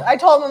 Yeah. I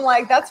told him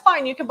like that's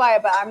fine, you can buy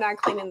it, but I'm not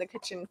cleaning the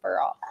kitchen fur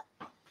off.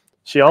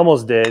 She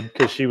almost did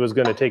because she was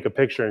gonna take a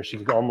picture and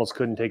she almost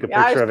couldn't take a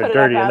picture of it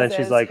dirty. And then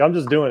she's like, I'm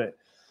just doing it.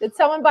 Did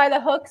someone buy the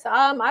hooks?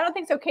 I don't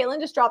think so. Caitlin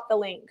just dropped the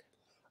link.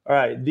 All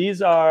right,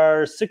 these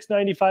are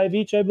 $6.95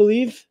 each, I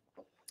believe.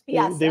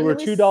 Yes. They were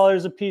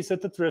 $2 a piece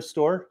at the thrift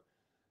store.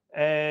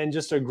 And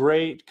just a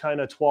great kind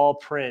of toile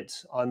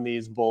print on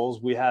these bowls.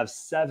 We have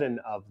 7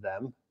 of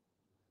them.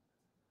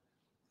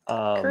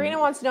 Karina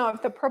wants to know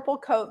if the purple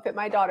coat fit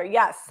my daughter.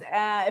 Yes,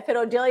 it fit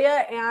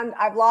Odelia, and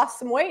I've lost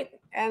some weight,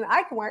 and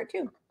I can wear it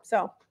too.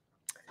 So,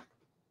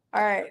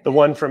 all right. The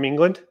one from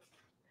England?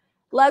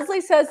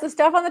 Leslie says the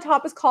stuff on the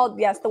top is called,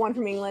 yes, the one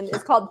from England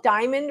is called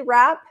diamond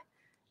wrap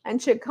and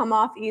should come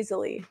off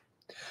easily.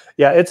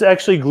 Yeah, it's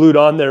actually glued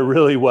on there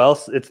really well.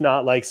 It's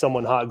not like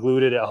someone hot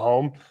glued it at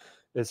home.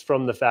 It's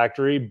from the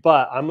factory,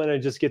 but I'm going to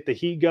just get the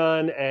heat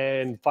gun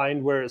and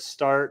find where it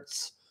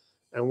starts,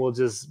 and we'll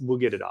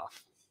get it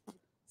off.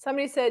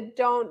 Somebody said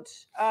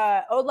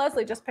oh,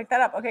 Leslie just picked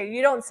that up. Okay,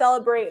 you don't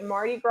celebrate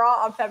Mardi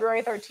Gras on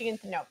February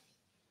 13th? No.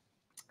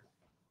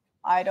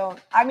 I don't.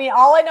 I mean,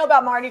 all I know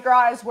about Mardi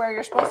Gras is where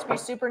you're supposed to be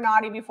super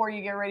naughty before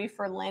you get ready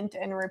for Lent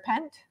and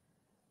repent.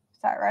 Is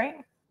that right?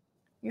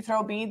 You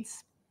throw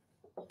beads.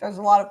 There's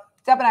a lot of,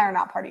 Zeb and I are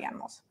not party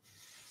animals.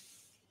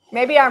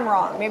 Maybe I'm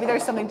wrong. Maybe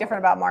there's something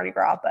different about Mardi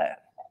Gras,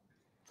 but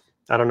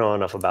I don't know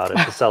enough about it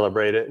to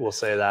celebrate it. We'll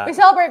say that. We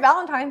celebrate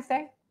Valentine's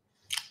Day.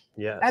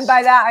 Yes. And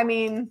by that, I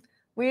mean,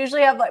 we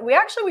usually have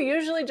we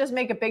usually just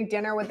make a big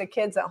dinner with the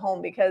kids at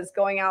home because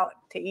going out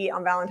to eat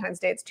on Valentine's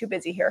Day, it's too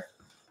busy here.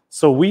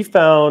 So we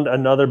found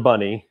another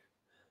bunny.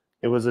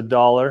 It was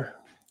 $1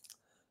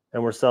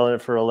 and we're selling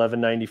it for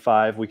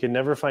 $11.95. We can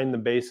never find the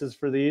bases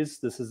for these.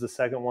 This is the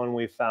second one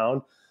we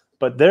found,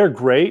 but they're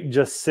great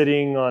just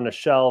sitting on a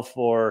shelf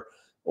or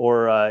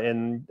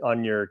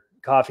on your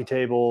coffee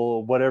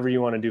table, whatever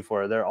you want to do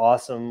for it. They're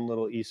awesome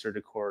little Easter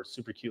decor,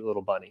 super cute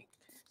little bunny.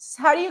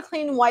 So how do you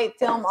clean white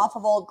film off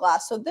of old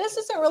glass? So this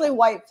isn't really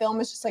white film.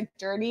 It's just like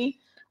dirty.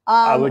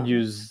 I would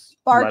use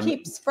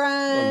Barkeep's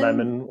Friend.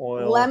 Lemon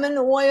oil. Lemon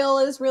oil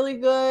is really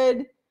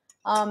good.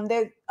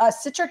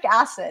 Citric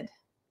acid.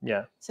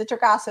 Yeah.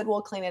 Citric acid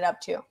will clean it up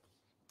too.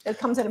 It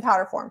comes in a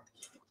powder form.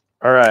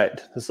 All right.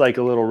 It's like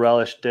a little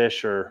relish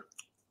dish or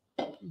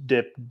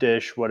dip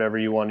dish, whatever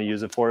you want to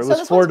use it for. It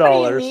was $4. One's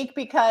pretty unique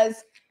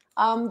because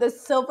the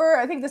silver,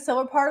 I think the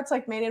silver part's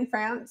like made in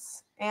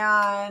France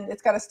and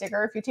it's got a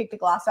sticker if you take the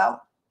glass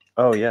out.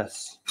 Oh,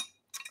 yes.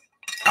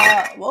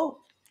 Whoa.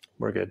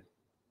 We're good.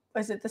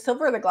 Was it the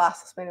silver or the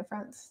glass that's made in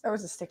France? There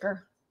was a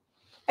sticker.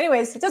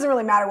 Anyways, it doesn't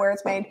really matter where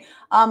it's made.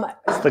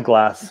 It's the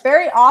glass.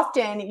 Very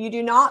often you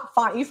do not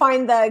find, you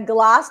find the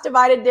glass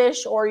divided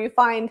dish or you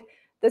find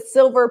the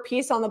silver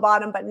piece on the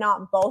bottom, but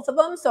not both of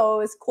them. So it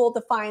was cool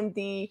to find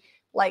the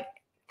like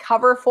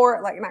cover for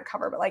it, like not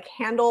cover, but like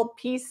handle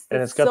piece.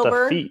 And it's got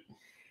silver. the feet.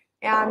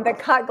 And the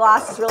cut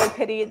glass is really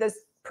pretty.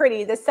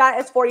 The set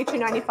is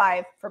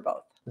 $42.95 for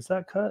both. Is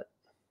that cut?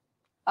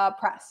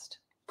 Pressed.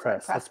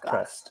 Pressed. That's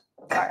pressed.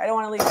 Sorry, I don't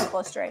want to lead people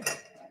astray.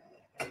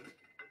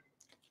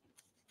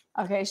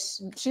 Okay,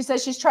 she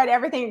says she's tried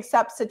everything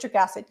except citric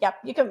acid. Yep,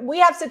 you can. We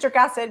have citric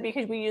acid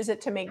because we use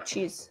it to make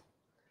cheese,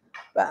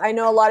 but I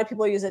know a lot of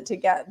people use it to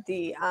get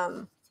the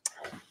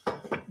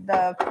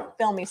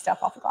filmy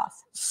stuff off the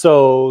glass.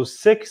 So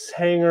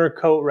 6-hanger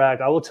coat rack.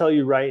 I will tell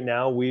you right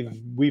now,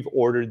 we've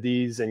ordered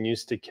these and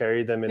used to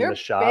carry them in the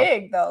shop.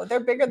 They're big though. They're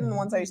bigger than the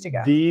ones I used to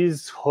get.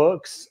 These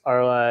hooks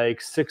are like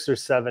 $6 or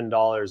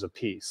 $7 a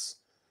piece.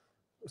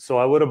 So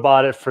I would have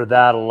bought it for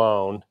that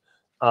alone.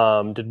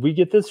 Did we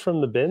get this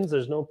from the bins?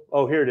 There's no,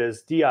 oh, here it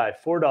is. DI,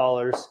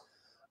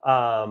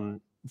 $4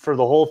 for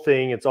the whole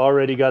thing. It's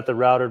already got the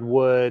routed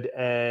wood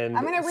and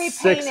I'm going to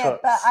repaint it, hooks.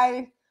 But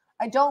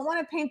I don't want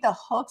to paint the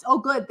hooks. Oh,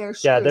 good. They're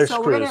screws. Yeah, they're so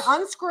screws. We're going to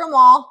unscrew them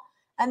all.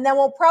 And then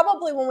we'll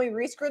probably, when we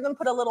rescrew them,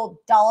 put a little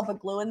dollop of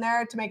glue in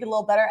there to make it a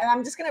little better. And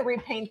I'm just going to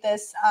repaint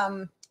this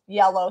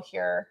yellow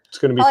here. It's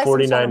going to be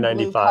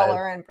 $49.95.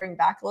 Color and bring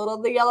back a little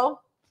of the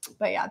yellow.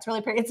 But yeah, it's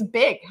really pretty. It's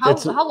big. How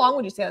long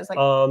would you say it was? Like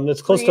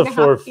it's close to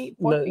 4 feet.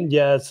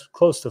 Yeah, it's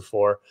close to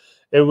 4.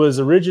 It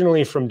was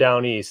originally from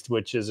down east,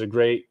 which is a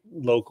great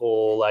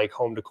local like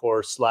home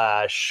decor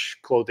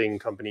 / clothing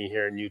company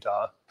here in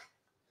Utah.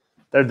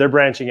 They're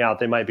branching out.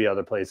 They might be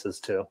other places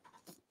too.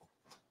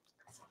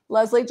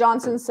 Leslie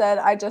Johnson said,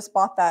 "I just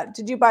bought that.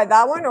 Did you buy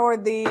that one or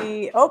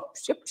the?" Oh,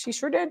 yep, she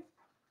sure did.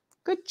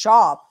 Good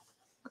job.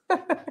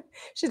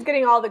 She's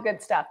getting all the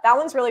good stuff. That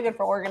one's really good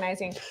for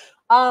organizing.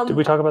 Did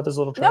we talk about this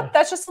little tray? Nope,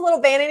 that's just a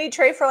little vanity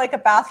tray for like a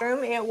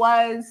bathroom. It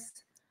was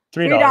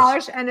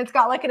 $3 and it's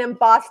got like an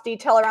embossed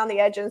detail around the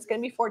edge and it's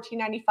going to be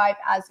 $14.95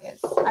 as is.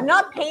 I'm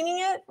not painting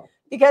it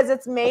because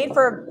it's made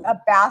for a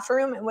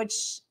bathroom in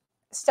which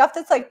stuff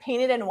that's like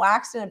painted and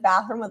waxed in a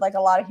bathroom with like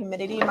a lot of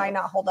humidity might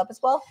not hold up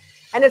as well.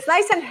 And it's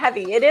nice and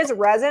heavy. It is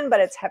resin, but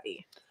it's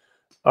heavy.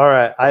 All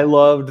right. I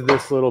loved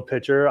this little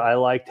picture. I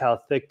liked how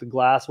thick the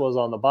glass was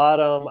on the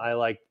bottom. I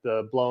liked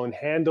the blown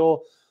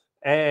handle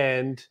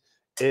and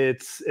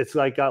it's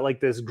like got like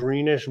this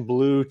greenish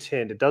blue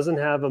tint. It doesn't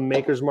have a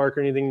maker's mark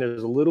or anything.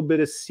 There's a little bit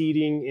of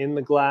seating in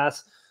the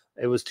glass.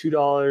 It was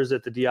 $2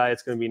 at the DI.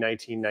 It's going to be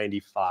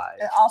 $19.95.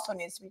 It also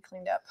needs to be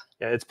cleaned up.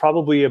 Yeah, it's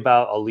probably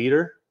about a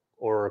liter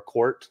or a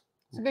quart.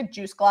 It's a good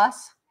juice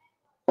glass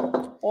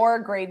or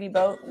a gravy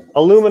boat.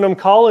 Aluminum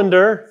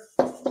colander.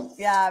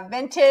 Yeah,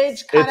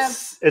 vintage kind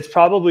of. It's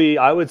probably,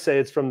 I would say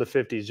it's from the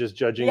 50s, just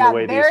judging the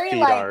way these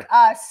feet are.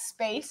 Like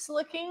space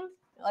looking.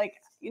 Like,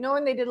 you know,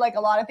 when they did like a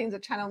lot of things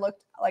that kind of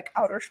looked like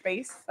outer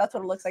space. That's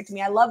what it looks like to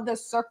me. I love the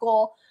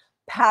circle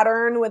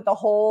pattern with the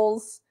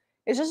holes.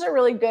 It's just a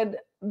really good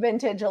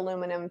vintage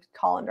aluminum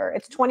colander.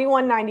 It's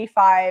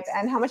 $21.95.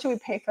 And how much do we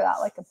pay for that?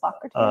 Like $1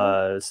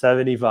 or $2?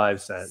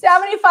 75 cents.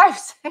 75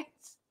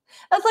 cents.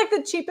 That's like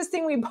the cheapest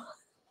thing we bought.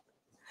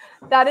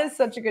 That is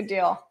such a good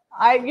deal.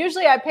 I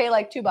pay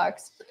like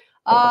 $2.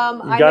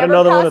 I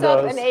never pass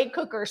up an egg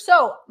cooker.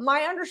 So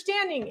my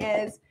understanding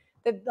is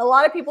that a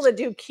lot of people that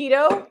do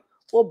keto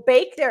will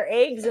bake their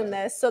eggs in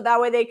this so that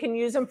way they can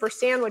use them for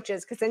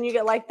sandwiches because then you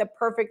get like the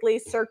perfectly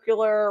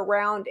circular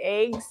round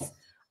eggs.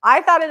 I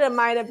thought it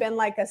might have been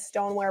like a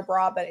stoneware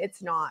bra, but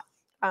it's not.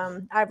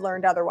 I've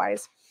learned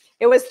otherwise.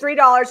 It was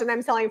 $3 and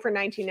I'm selling for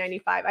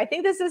 $19.95. I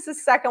think this is the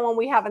second one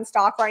we have in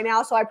stock right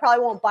now, so I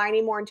probably won't buy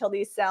any more until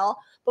these sell.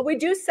 But we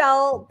do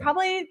sell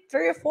probably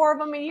 3 or 4 of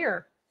them a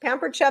year.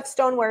 Pampered Chef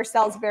Stoneware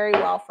sells very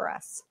well for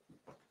us.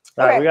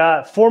 All right, we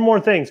got 5 more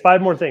things.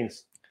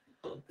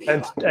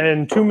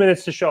 And 2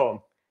 minutes to show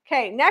them.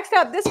 Okay, next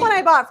up, this one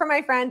I bought from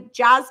my friend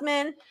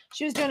Jasmine.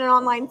 She was doing an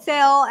online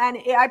sale, and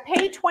I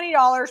paid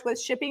 $20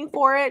 with shipping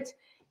for it.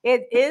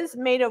 It is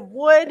made of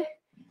wood,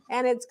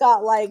 and it's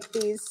got like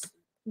these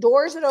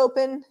doors that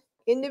open,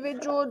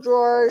 individual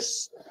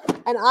drawers.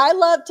 And I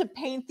love to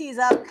paint these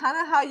up kind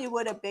of how you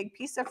would a big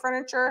piece of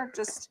furniture,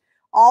 just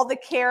all the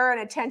care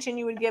and attention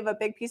you would give a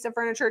big piece of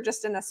furniture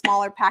just in a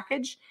smaller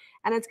package.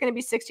 And it's going to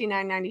be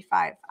 $69.95.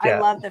 Yeah. I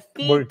love the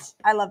feet.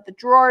 I love the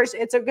drawers.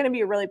 It's going to be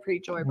a really pretty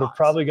joy box. We're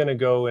probably going to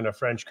go in a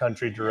French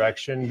country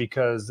direction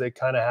because it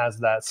kind of has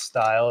that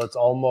style.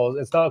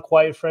 It's not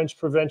quite French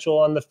provincial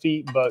on the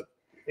feet, but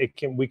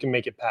we can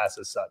make it pass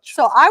as such.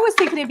 So I was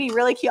thinking it'd be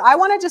really cute. I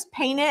want to just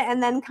paint it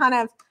and then kind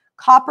of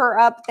copper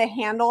up the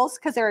handles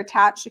because they're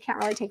attached. You can't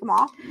really take them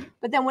off.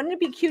 But then wouldn't it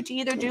be cute to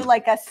either do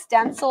like a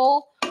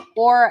stencil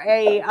or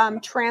a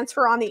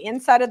transfer on the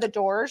inside of the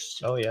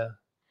doors? Oh, yeah.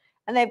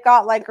 And they've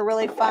got like a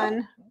really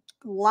fun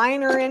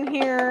liner in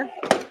here.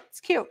 It's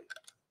cute.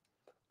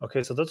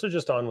 Okay, so those are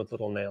just on with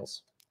little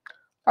nails.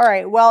 All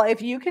right. Well,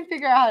 if you can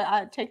figure out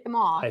how to take them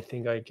off. I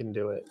think I can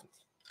do it.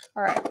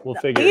 All right. We'll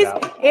figure it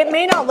out. It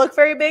may not look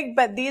very big,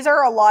 but these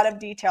are a lot of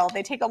detail.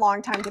 They take a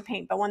long time to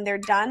paint, but when they're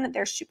done,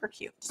 they're super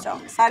cute. So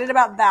excited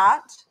about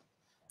that.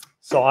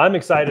 So I'm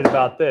excited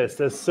about this.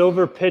 This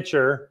silver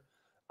pitcher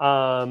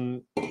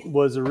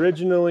was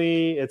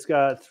originally, it's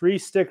got 3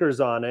 stickers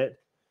on it.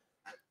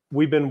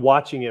 We've been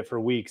watching it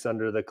for weeks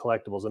under the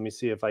collectibles. Let me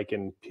see if I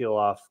can peel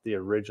off the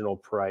original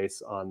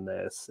price on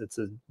this. It's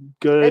a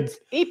good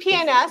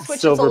EPNS,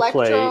 which is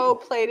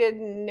electroplated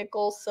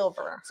nickel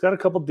silver. It's got a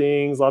couple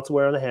dings, lots of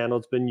wear on the handle.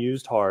 It's been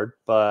used hard,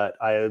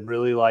 but I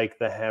really like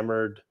the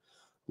hammered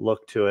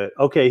look to it.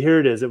 Okay, here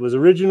it is. It was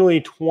originally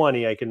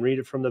 20. I can read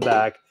it from the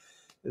back.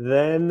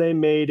 Then they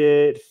made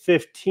it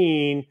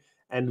 15,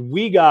 and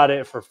we got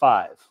it for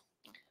 5.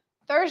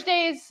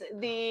 Thursday's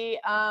the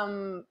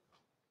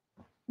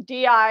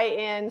DI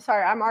in,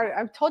 sorry,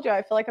 I've told you,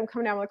 I feel like I'm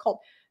coming down with a cold.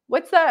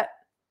 What's the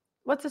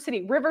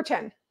city?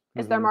 Riverton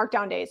is their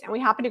markdown days. And we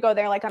happen to go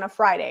there like on a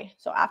Friday.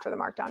 So after the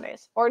markdown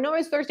days, or no,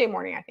 it's Thursday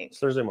morning, I think. It's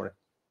Thursday morning.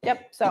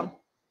 Yep. So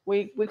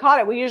we caught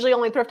it. We usually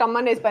only thrift on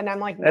Mondays, but I'm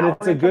like, and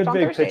it's a good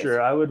big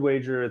pitcher. I would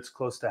wager it's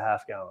close to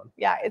 ½ gallon.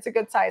 Yeah, it's a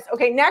good size.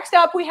 Okay. Next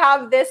up, we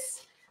have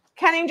this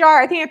canning jar.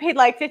 I think I paid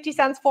like 50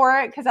 cents for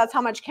it because that's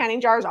how much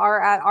canning jars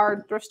are at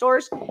our thrift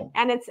stores.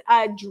 And it's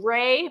a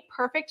Dre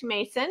Perfect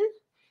Mason.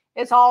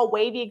 It's all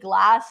wavy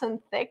glass and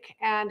thick,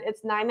 and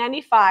it's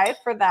 $9.95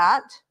 for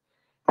that.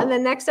 And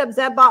then next up,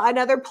 Zeb bought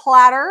another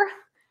platter.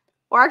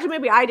 Or actually,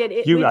 maybe I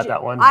did. You got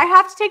that one. I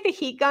have to take the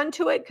heat gun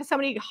to it because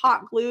somebody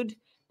hot glued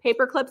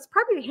paper clips,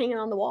 probably hanging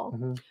on the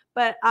wall.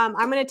 But I'm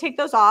going to take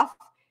those off.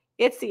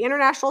 It's the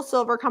International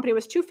Silver Company. It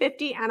was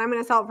 $2.50, and I'm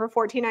going to sell it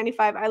for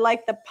 $14.95. I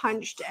like the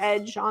punched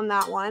edge on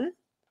that one.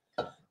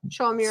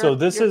 Show them your So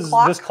this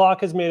clock.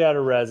 clock is made out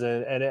of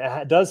resin, and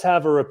it does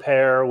have a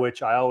repair,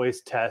 which I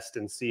always test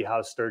and see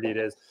how sturdy it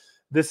is.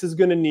 This is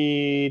going to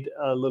need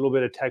a little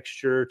bit of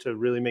texture to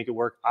really make it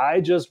work.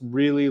 I just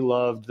really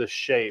loved the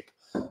shape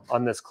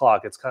on this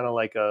clock. It's kind of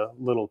like a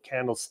little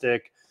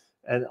candlestick,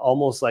 and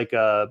almost like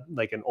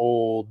an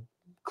old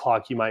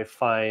clock you might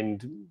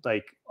find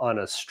like on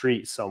a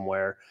street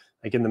somewhere,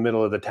 like in the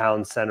middle of the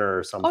town center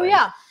or something. Oh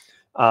yeah.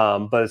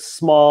 But it's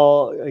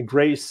small, a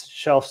great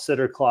shelf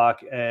sitter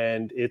clock,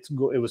 and it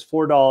was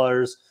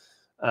 $4.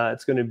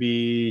 It's going to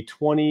be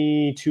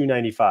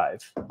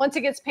 $22.95. Once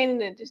it gets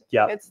painted,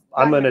 yeah,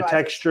 I'm going to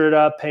texture it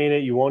up, paint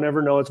it. You won't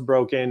ever know it's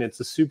broken.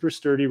 It's a super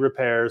sturdy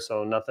repair,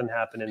 so nothing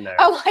happened in there.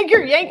 I like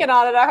you're yanking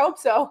on it. I hope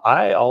so.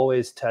 I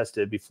always test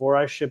it before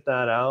I ship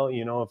that out.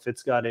 You know, if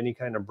it's got any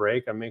kind of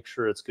break, I make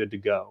sure it's good to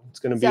go. It's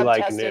going to be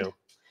like tested. new.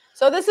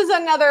 So this is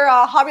another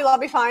Hobby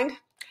Lobby find.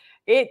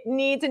 It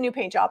needs a new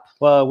paint job.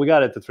 Well, we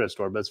got it at the thrift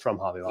store, but it's from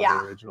Hobby Lobby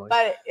originally.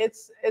 But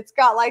it's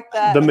got like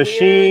the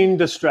machine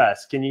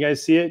distress. Can you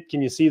guys see it?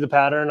 Can you see the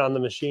pattern on the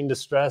machine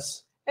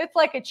distress? It's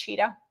like a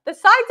cheetah. The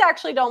sides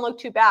actually don't look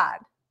too bad.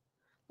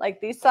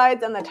 Like these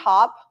sides and the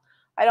top,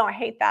 I don't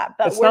hate that.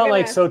 But it's not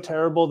like so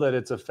terrible that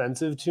it's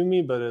offensive to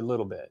me, but a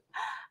little bit.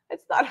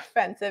 It's not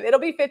offensive. It'll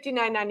be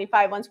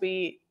 $59.95 once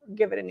we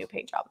give it a new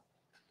paint job.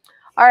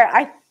 All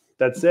right,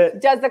 that's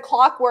it. Does the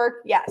clock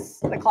work? Yes,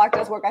 the clock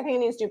does work. I think it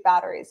needs new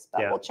batteries,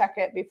 but we'll check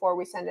it before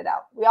we send it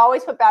out. We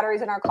always put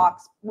batteries in our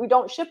clocks. We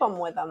don't ship them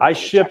with them. I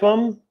ship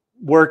them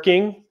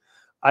working.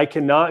 I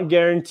cannot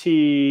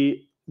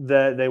guarantee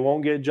that they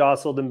won't get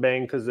jostled and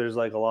banged because there's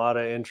like a lot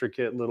of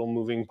intricate little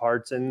moving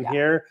parts in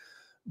here.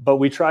 But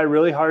we try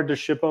really hard to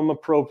ship them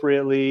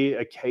appropriately.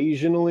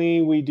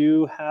 Occasionally, we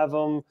do have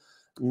them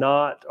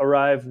not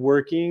arrive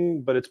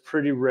working, but it's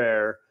pretty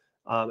rare.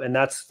 And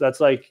that's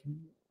like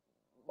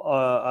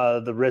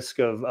the risk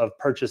of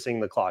purchasing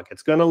the clock.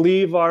 It's going to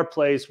leave our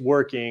place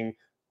working.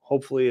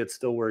 Hopefully it's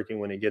still working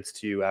when it gets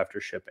to you after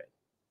shipping.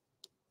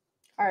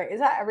 All right. Is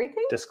that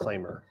everything?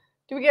 Disclaimer.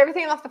 Did we get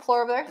everything off the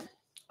floor over there?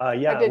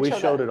 Yeah, we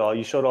showed it all.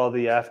 You showed all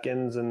the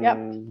Afghans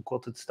and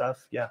quilted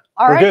stuff. Yeah.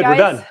 All right, good. Guys. We're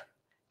done.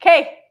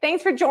 Okay.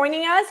 Thanks for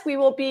joining us. We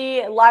will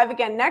be live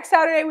again next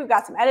Saturday. We've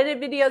got some edited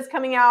videos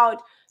coming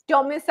out.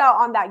 Don't miss out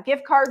on that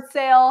gift card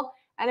sale.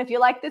 And if you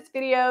like this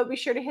video, be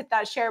sure to hit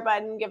that share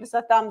button, give us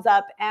a thumbs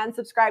up, and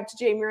subscribe to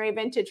Jamie Ray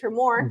Vintage for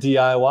more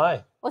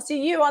DIY. We'll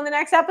see you on the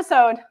next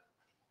episode.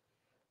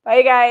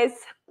 Bye, guys.